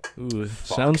 point. Ooh,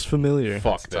 sounds familiar.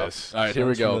 Fuck this. All right, here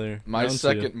we Sounds go. familiar. My Round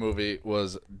second two. movie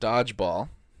was Dodgeball.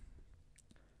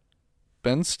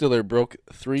 Ben Stiller broke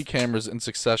 3 cameras in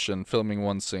succession, filming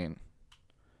one scene.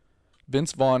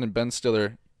 Vince Vaughn and Ben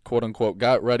Stiller, quote-unquote,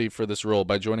 got ready for this role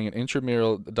by joining an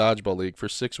intramural dodgeball league for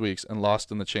 6 weeks and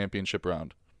lost in the championship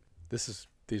round. These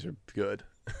are good.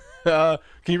 Can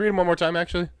you read them one more time,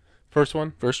 actually? First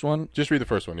one? First one, Just read the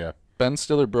first one, yeah. Ben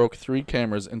Stiller broke 3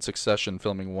 cameras in succession,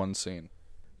 filming one scene.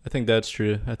 I think that's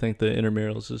true. I think the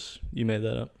intramurals is you made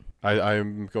that up.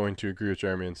 I'm going to agree with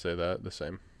Jeremy and say that the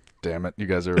same. Damn it, you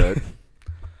guys are right.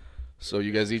 So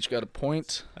you guys each got a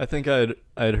point. I think I'd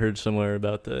heard somewhere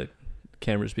about the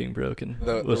cameras being broken.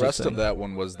 The Was a rest of thing. that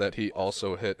one was that he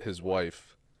also hit his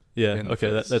wife. Yeah. in the Okay.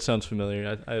 face. That sounds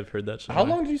familiar. I have heard that somewhere. How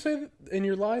long did you say that in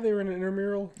your lie they were in an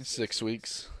intramural? 6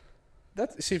 weeks.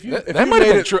 That's see if you That, if that you might have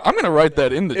made been it, true. I'm gonna write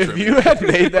that in the if trivia. you had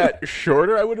made that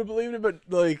shorter, I would have believed it. But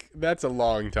like that's a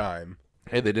long time.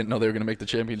 Hey, they didn't know they were gonna make the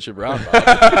championship round.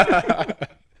 Bob.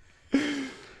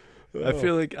 I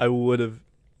feel like I would have.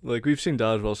 Like we've seen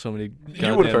dodgeball so many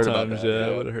You would have heard goddamn about times. that. Yeah, I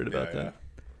Yeah. would have heard about Yeah, that.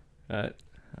 All right.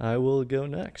 I will go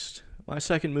next. My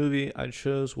second movie I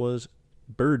chose was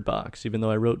Bird Box, even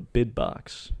though I wrote Bid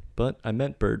Box, but I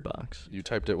meant Bird Box. You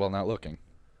typed it while not looking.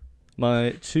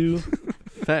 My 2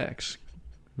 facts,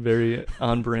 very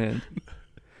on brand.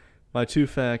 My 2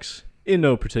 facts, in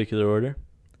no particular order.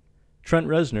 Trent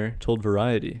Reznor told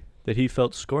Variety that he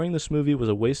felt scoring this movie was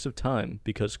a waste of time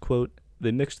because, quote,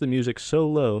 they mixed the music so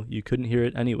low you couldn't hear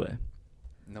it anyway.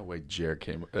 No way, Jer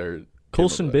came.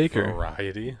 Colson Baker,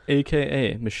 Variety.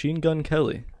 a.k.a. Machine Gun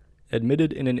Kelly,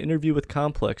 admitted in an interview with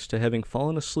Complex to having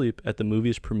fallen asleep at the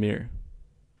movie's premiere.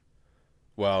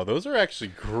 Wow, those are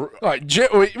actually. All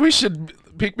right, we should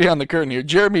peek behind the curtain here.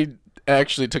 Jeremy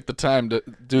actually took the time to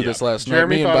do this last night.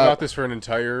 Jeremy Me thought and Bob, about this for an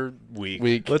entire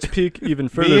week. Let's peek even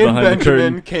further Me and behind the Benjamin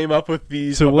curtain. came up with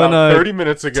these So about when I 30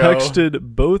 minutes ago. Texted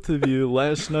both of you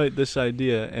last night this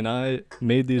idea, and I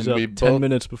made these And up we 10 both-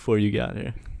 minutes before you got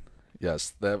here.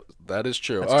 Yes, that is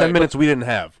true. That's All 10 right, minutes we didn't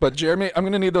have. But Jeremy, I'm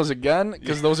gonna need those again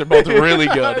because those are both really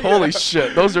good. Holy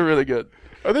shit, those are really good.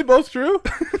 Are they both true?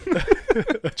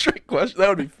 Trick question. That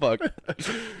would be fucked.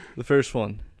 The first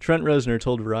one. Trent Reznor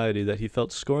told Variety that he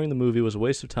felt scoring the movie was a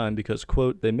waste of time because,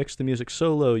 quote, they mixed the music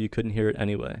so low you couldn't hear it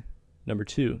anyway. Number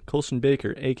 2. Colson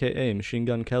Baker, a.k.a. Machine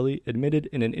Gun Kelly, admitted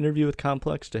in an interview with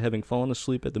Complex to having fallen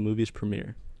asleep at the movie's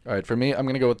premiere. All right, for me, I'm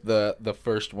gonna go with the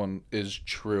first one is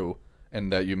true,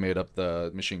 and that you made up the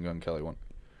Machine Gun Kelly one.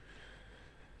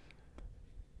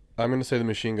 I'm going to say the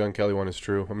Machine Gun Kelly one is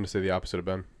true. I'm going to say the opposite of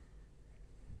Ben.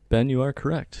 Ben, you are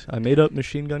correct. I made up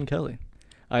Machine Gun Kelly.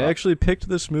 I actually picked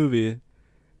this movie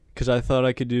because I thought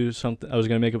I could do something. I was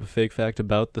going to make up a fake fact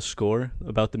about the score,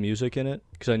 about the music in it,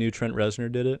 because I knew Trent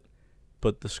Reznor did it,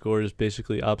 but the score is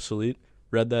basically obsolete.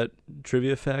 Read that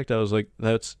trivia fact, I was like,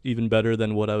 that's even better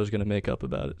than what I was going to make up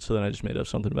about it. So then I just made up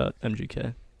something about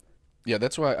MGK. Yeah,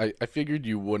 that's why I figured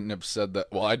you wouldn't have said that.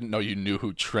 Well, I didn't know you knew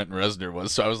who Trent Reznor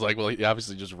was, so I was like, well, he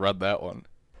obviously just read that one.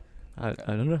 I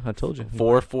don't know. I told you.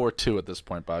 4-4-2 at this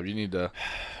point, Bob. You need to.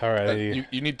 All right.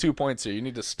 You need 2 points here. You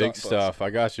need to stop Big stuff. I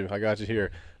got you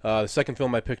here. The second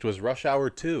film I picked was Rush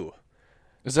Hour 2.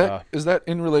 Is that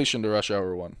in relation to Rush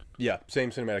Hour 1? Yeah,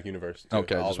 same cinematic universe.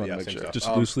 Okay, I just want to make sure.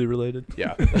 Just loosely related?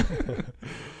 Yeah.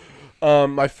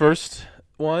 My first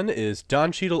one is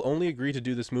Don Cheadle only agreed to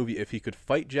do this movie if he could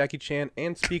fight Jackie Chan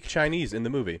and speak Chinese in the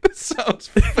movie. Sounds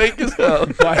fake as hell.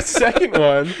 My second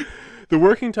one, the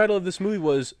working title of this movie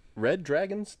was Red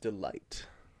Dragon's Delight.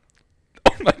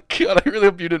 Oh my god, I really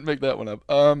hope you didn't make that one up.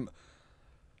 I'm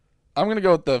gonna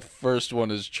go with the first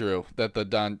one is true. That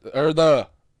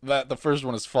the first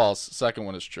one is false. Second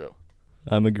one is true.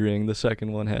 I'm agreeing. The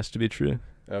second one has to be true.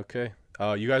 Okay.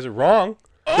 You guys are wrong.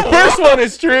 The first one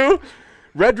is true.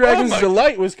 Red Dragon's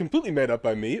Delight was completely made up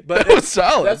by me, but that was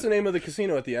solid. That's the name of the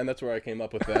casino at the end. That's where I came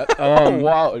up with that. Oh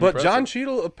wow! But John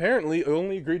Cheadle apparently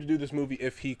only agreed to do this movie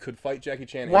if he could fight Jackie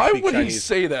Chan. And Why speak would Chinese. he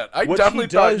say that? I What definitely he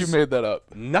thought you does- made that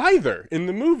up. Neither in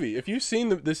the movie. If you've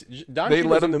seen this, Don They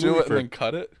Cheadle's let in him the do movie it for, and then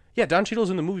cut it. Yeah, Don Cheadle's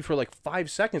in the movie for like 5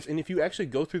 seconds, and if you actually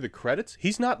go through the credits,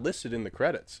 he's not listed in the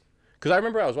credits. Because I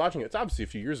remember I was watching it. It's obviously a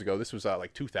few years ago. This was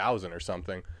like 2000 or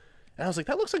something. And I was like,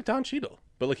 that looks like Don Cheadle.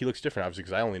 But like he looks different, obviously,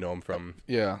 because I only know him from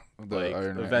Yeah, like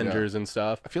Iron Man, Avengers yeah. and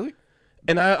stuff. I feel like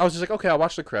And I was just like, okay, I'll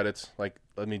watch the credits. Like,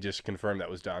 let me just confirm that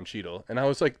was Don Cheadle. And I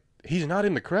was like, he's not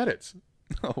in the credits.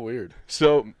 oh weird.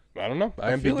 So I don't know.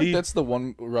 I feel like that's the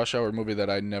one Rush Hour movie that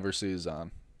I never see is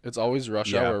on. It's always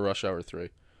Rush Hour or Rush Hour 3.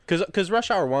 Because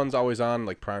Rush Hour 1's always on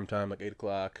like prime time, like 8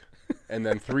 o'clock. And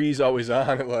then 3's always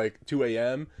on at like 2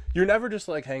 a.m. You're never just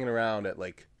like hanging around at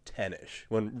like 10-ish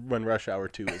when Rush Hour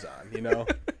 2 is on, you know?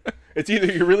 It's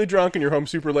either you're really drunk and you're home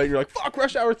super late and you're like, fuck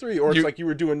Rush Hour 3, or it's like you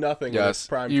were doing nothing when it's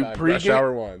prime time Rush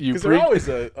Hour 1. Because they're always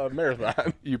a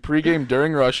marathon. You pregame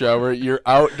during Rush Hour, you're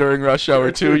out during Rush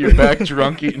Hour 2, you're back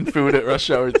drunk eating food at Rush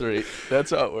Hour 3.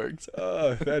 That's how it works.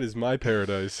 That is my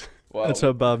paradise. Wow. That's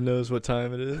how Bob knows what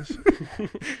time it is.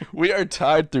 We are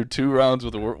tied through 2 rounds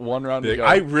with 1 round to go.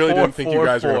 I really didn't think you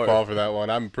guys were going 4-4. to fall for that one.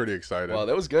 I'm pretty excited. Wow,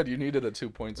 that was good. You needed a 2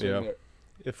 points. Yeah. There.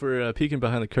 If we're peeking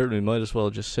behind the curtain, we might as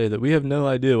well just say that we have no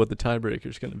idea what the tiebreaker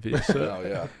is going to be. So Oh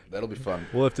yeah, that'll be fun.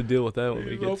 we'll have to deal with that when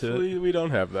we get to Hopefully it. we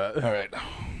don't have that. All right,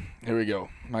 here we go.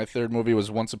 My third movie was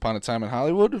Once Upon a Time in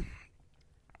Hollywood.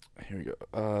 Here we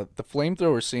go. The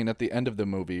flamethrower scene at the end of the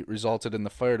movie resulted in the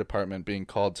fire department being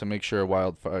called to make sure a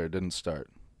wildfire didn't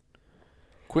start.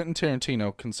 Quentin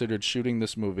Tarantino considered shooting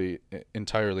this movie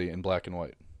entirely in black and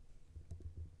white.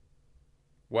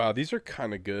 Wow, these are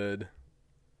kind of good.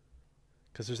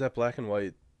 Because there's that black and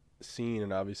white scene,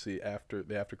 and obviously the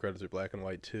after credits are black and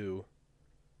white too.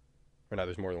 Or no,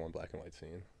 there's more than one black and white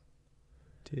scene.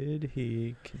 Did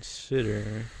he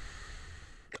consider...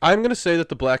 I'm going to say that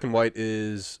the black and white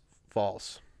is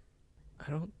false. I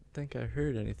don't think I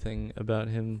heard anything about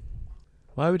him.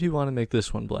 Why would he want to make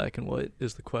this one black and white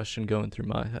is the question going through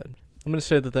my head. I'm going to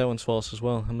say that one's false as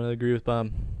well. I'm going to agree with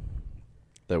Bob.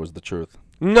 That was the truth.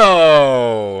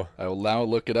 No! I will now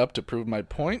look it up to prove my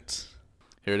point.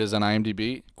 Here it is on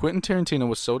IMDb. Quentin Tarantino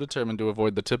was so determined to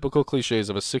avoid the typical cliches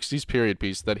of a 60s period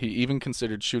piece that he even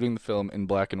considered shooting the film in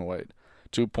black and white.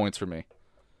 2 points for me.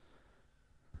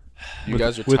 You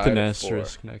guys are tied with an at 4.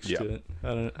 asterisk next to it.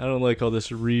 I don't like all this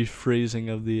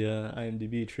rephrasing of the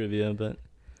IMDb trivia, but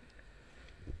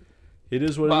it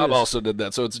is what it is. Bob also did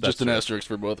that, so it's just an true. asterisk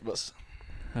for both of us.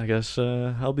 I guess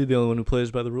I'll be the only one who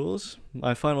plays by the rules.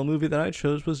 My final movie that I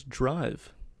chose was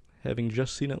Drive, having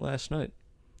just seen it last night.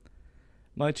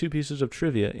 My 2 pieces of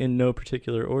trivia in no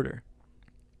particular order.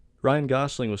 Ryan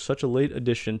Gosling was such a late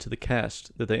addition to the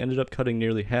cast that they ended up cutting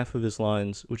nearly half of his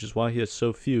lines, which is why he has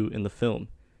so few in the film.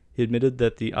 He He admitted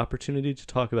that the opportunity to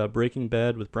talk about Breaking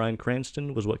Bad with Bryan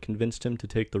Cranston was what convinced him to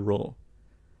take the role.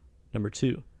 Number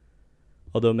 2.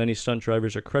 Although many stunt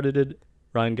drivers are credited,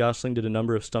 Ryan Gosling did a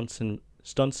number of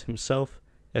stunts himself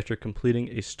after completing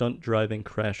a stunt driving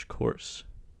crash course.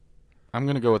 I'm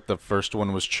going to go with the first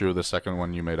one was true, the second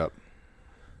one you made up.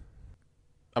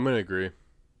 I'm going to agree.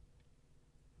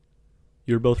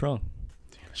 You were both wrong.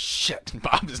 Shit,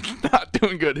 Bob is not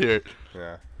doing good here.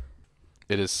 Yeah.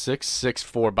 It is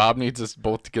 6-6-4. Bob needs us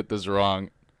both to get this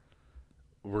wrong.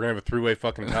 We're going to have a three-way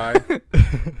fucking tie.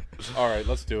 All right,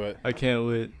 let's do it. I can't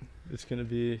wait. It's going to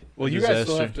be Well, a you disaster. guys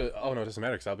still have to... Oh, no, it doesn't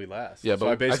matter because I'll be last. Yeah, So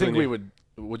but I basically think we would...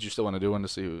 Would you still want to do one to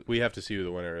see who... We have to see who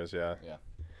the winner is, yeah. Yeah.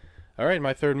 All right,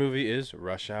 my third movie is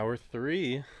Rush Hour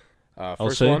 3. I'll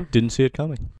First say, one. didn't see it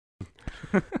coming.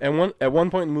 At one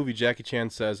point in the movie, Jackie Chan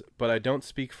says, "But I don't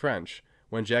speak French,"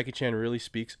 when Jackie Chan really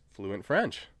speaks fluent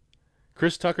French.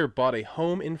 Chris Tucker bought a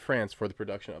home in France for the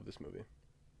production of this movie.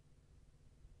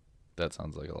 That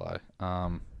sounds like a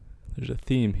lie. There's a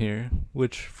theme here.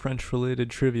 Which French-related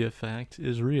trivia fact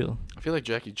is real? I feel like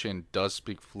Jackie Chan does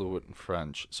speak fluent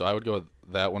French, so I would go with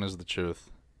that one is the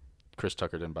truth. Chris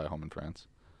Tucker didn't buy a home in France.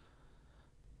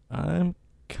 I'm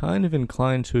kind of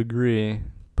inclined to agree,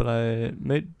 but I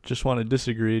may just want to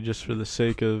disagree just for the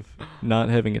sake of not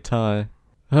having a tie.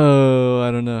 Oh,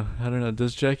 I don't know.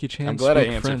 Does Jackie Chan I'm glad I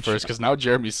speak answered French? first, because now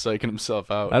Jeremy's psyching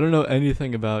himself out. I don't know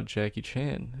anything about Jackie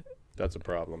Chan. That's a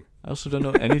problem. I also don't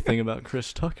know anything about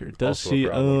Chris Tucker. Does Also a he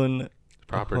problem. own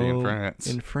Property in home France.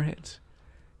 In France.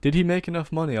 Did he make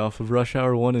enough money off of Rush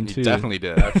Hour 1 and 2? He definitely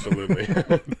did. Absolutely.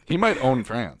 He might own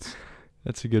France.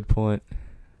 That's a good point.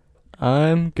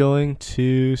 I'm going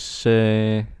to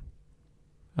say...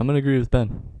 I'm going to agree with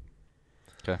Ben.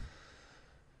 Okay.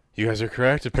 You guys are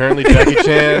correct. Apparently, Jackie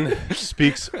Chan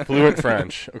speaks fluent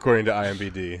French, according to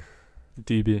IMDb.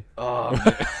 DB. Oh,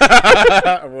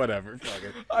 Whatever. Fuck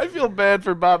it. I feel bad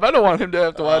for Bob. I don't want him to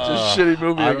have to watch a shitty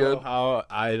movie I don't know again. how.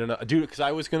 I don't know, dude. Because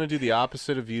I was gonna do the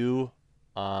opposite of you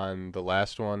on the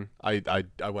last one. I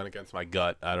went against my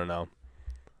gut. I don't know.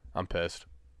 I'm pissed.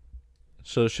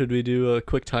 So should we do a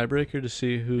quick tiebreaker to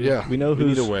see who... Yeah. We know We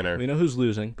who's need a winner. We know who's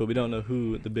losing, but we don't know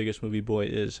who the biggest movie boy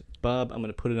is. Bob, I'm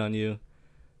going to put it on you.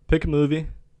 Pick a movie,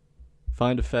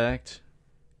 find a fact,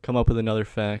 come up with another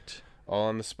fact. All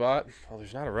on the spot. Well,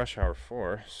 there's not a Rush Hour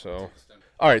 4, so.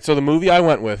 All right. So the movie I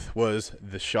went with was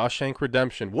The Shawshank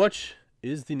Redemption, which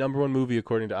is the #1 movie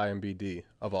according to IMDb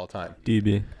of all time.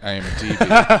 DB.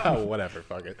 IMDb. Whatever.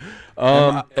 Fuck it.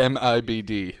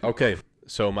 MIBD. Okay.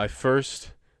 So my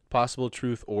first possible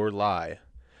truth or lie.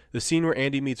 The scene where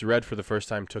Andy meets Red for the first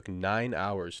time took 9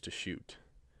 hours to shoot.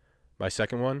 My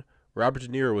second one. Robert De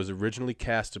Niro was originally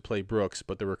cast to play Brooks,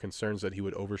 but there were concerns that he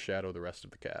would overshadow the rest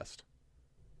of the cast.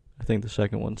 I think the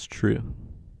second one's true.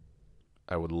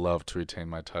 I would love to retain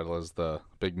my title as the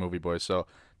Big Movie Boy. So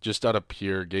just out of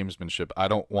pure gamesmanship, I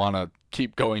don't want to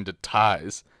keep going to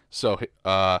ties. So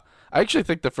I actually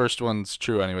think the first one's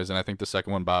true anyways, and I think the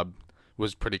second one, Bob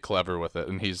was pretty clever with it,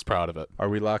 and he's proud of it. Are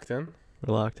we locked in?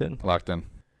 We're locked in. Locked in.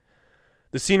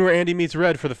 The scene where Andy meets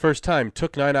Red for the first time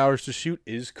took 9 hours to shoot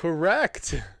is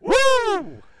correct.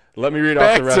 Woo! Let me read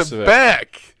Back off the rest to of it.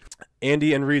 back.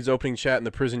 Andy and Reed's opening chat in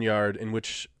the prison yard in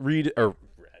which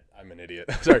I'm an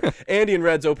idiot. Sorry. Andy and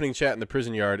Red's opening chat in the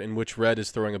prison yard in which Red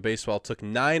is throwing a baseball took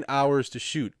 9 hours to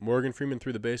shoot. Morgan Freeman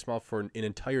threw the baseball for an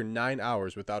entire 9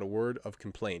 hours without a word of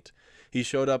complaint. He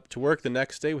showed up to work the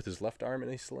next day with his left arm in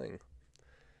a sling.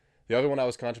 The other one I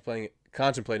was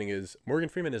contemplating is Morgan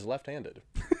Freeman is left-handed.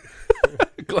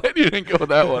 Glad you didn't go with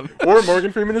that one. Or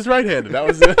Morgan Freeman is right-handed. That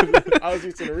was I was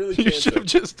just gonna really You chance should have it.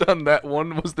 just done that.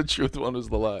 One was the truth, one was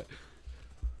the lie.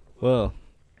 Well,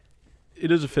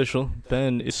 it is official.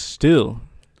 Ben is still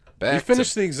We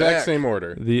finished the exact same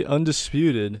order. the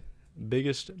undisputed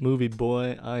biggest movie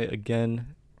boy. I,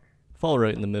 again, fall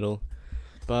right in the middle.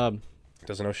 Bob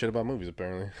Doesn't know shit about movies,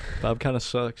 apparently. kind of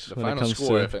sucks The when it final comes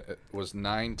score to... if it was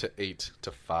 9-8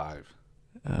 to 5.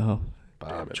 Oh,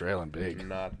 Bob trailing big.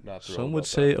 Not thrilled some would about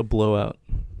say that. a blowout.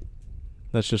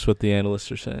 That's just what the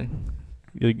analysts are saying.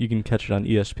 You can catch it on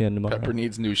ESPN tomorrow. Pepper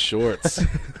needs new shorts.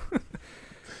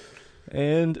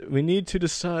 And we need to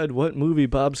decide what movie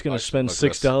Bob's going I to should spend look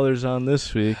this. $6 on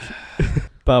this week.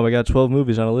 Bob, I got 12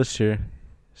 movies on a list here.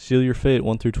 Seal your fate,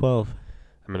 1 through 12.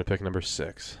 I'm gonna pick number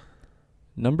 6.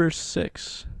 Number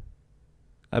 6,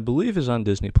 I believe, is on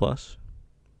Disney Plus.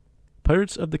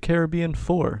 Pirates of the Caribbean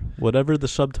 4, whatever the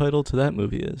subtitle to that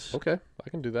movie is. Okay, I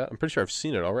can do that. I'm pretty sure I've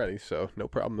seen it already, so no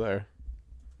problem there.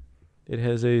 It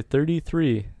has a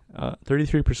 33% on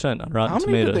Rotten How many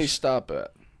Tomatoes. did they stop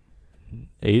at?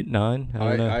 8, 9? I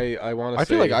don't know. I want to. I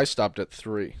feel like I stopped at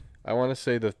 3. I want to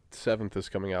say the 7th is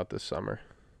coming out this summer.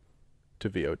 to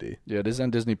VOD. Yeah, it is on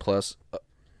Disney Plus.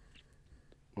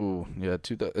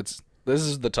 This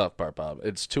is the tough part, Bob.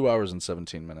 It's 2 hours and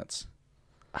 17 minutes.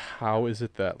 How is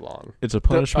it that long? It's a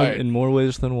punishment alright. in more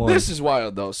ways than one. This is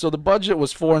wild, though. So the budget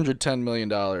was $410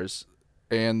 million,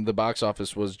 and the box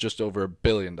office was just over $1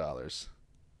 billion.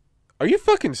 Are you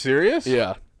fucking serious?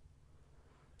 Yeah.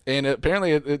 And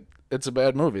apparently it's a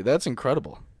bad movie. That's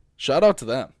incredible. Shout out to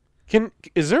them.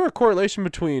 Is there a correlation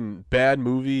between bad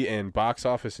movie and box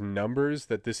office numbers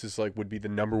that this is like would be the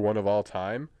number one of all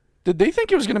time? Did they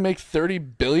think it was going to make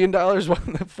 $30 billion?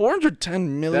 $410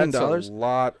 million? That's a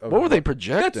lot of... What were they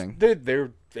projecting?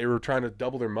 They were trying to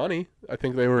double their money. I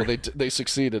think they were... Well, they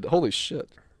succeeded. Holy shit.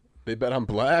 They bet on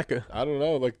black. I don't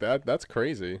know. Like that's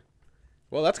crazy.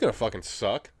 Well, that's going to fucking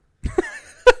suck.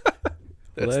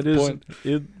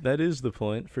 That is the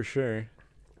point, for sure.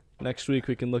 Next week,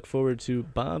 we can look forward to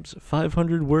Bob's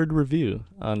 500-word review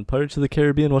on Pirates of the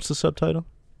Caribbean. What's the subtitle?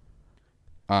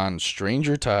 On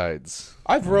Stranger Tides.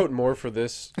 I've wrote more for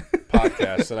this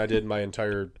podcast than I did my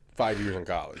entire 5 years in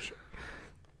college.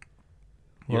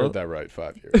 You heard that right,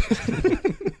 5 years.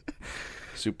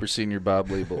 Super senior Bob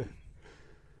label.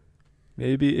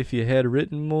 Maybe if you had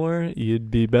written more, you'd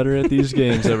be better at these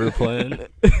games that we're playing.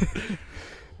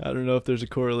 I don't know if there's a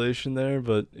correlation there,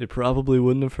 but it probably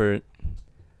wouldn't have hurt.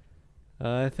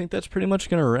 I think that's pretty much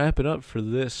going to wrap it up for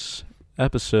this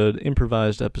episode,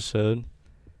 improvised episode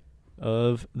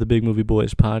of the Big Movie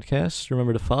Boys podcast.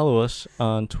 Remember to follow us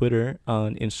on Twitter,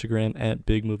 on Instagram at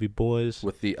Big Movie Boys.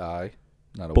 With the I,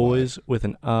 not a Boys Y. with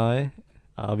an I,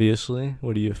 obviously.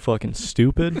 What are you, fucking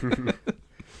stupid?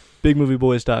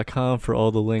 BigMovieBoys.com for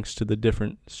all the links to the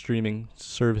different streaming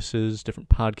services, different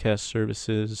podcast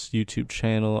services, YouTube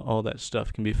channel, all that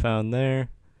stuff can be found there.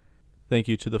 Thank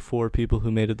you to the 4 people who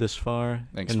made it this far.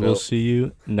 Thanks, and Phil. we'll see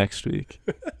you next week.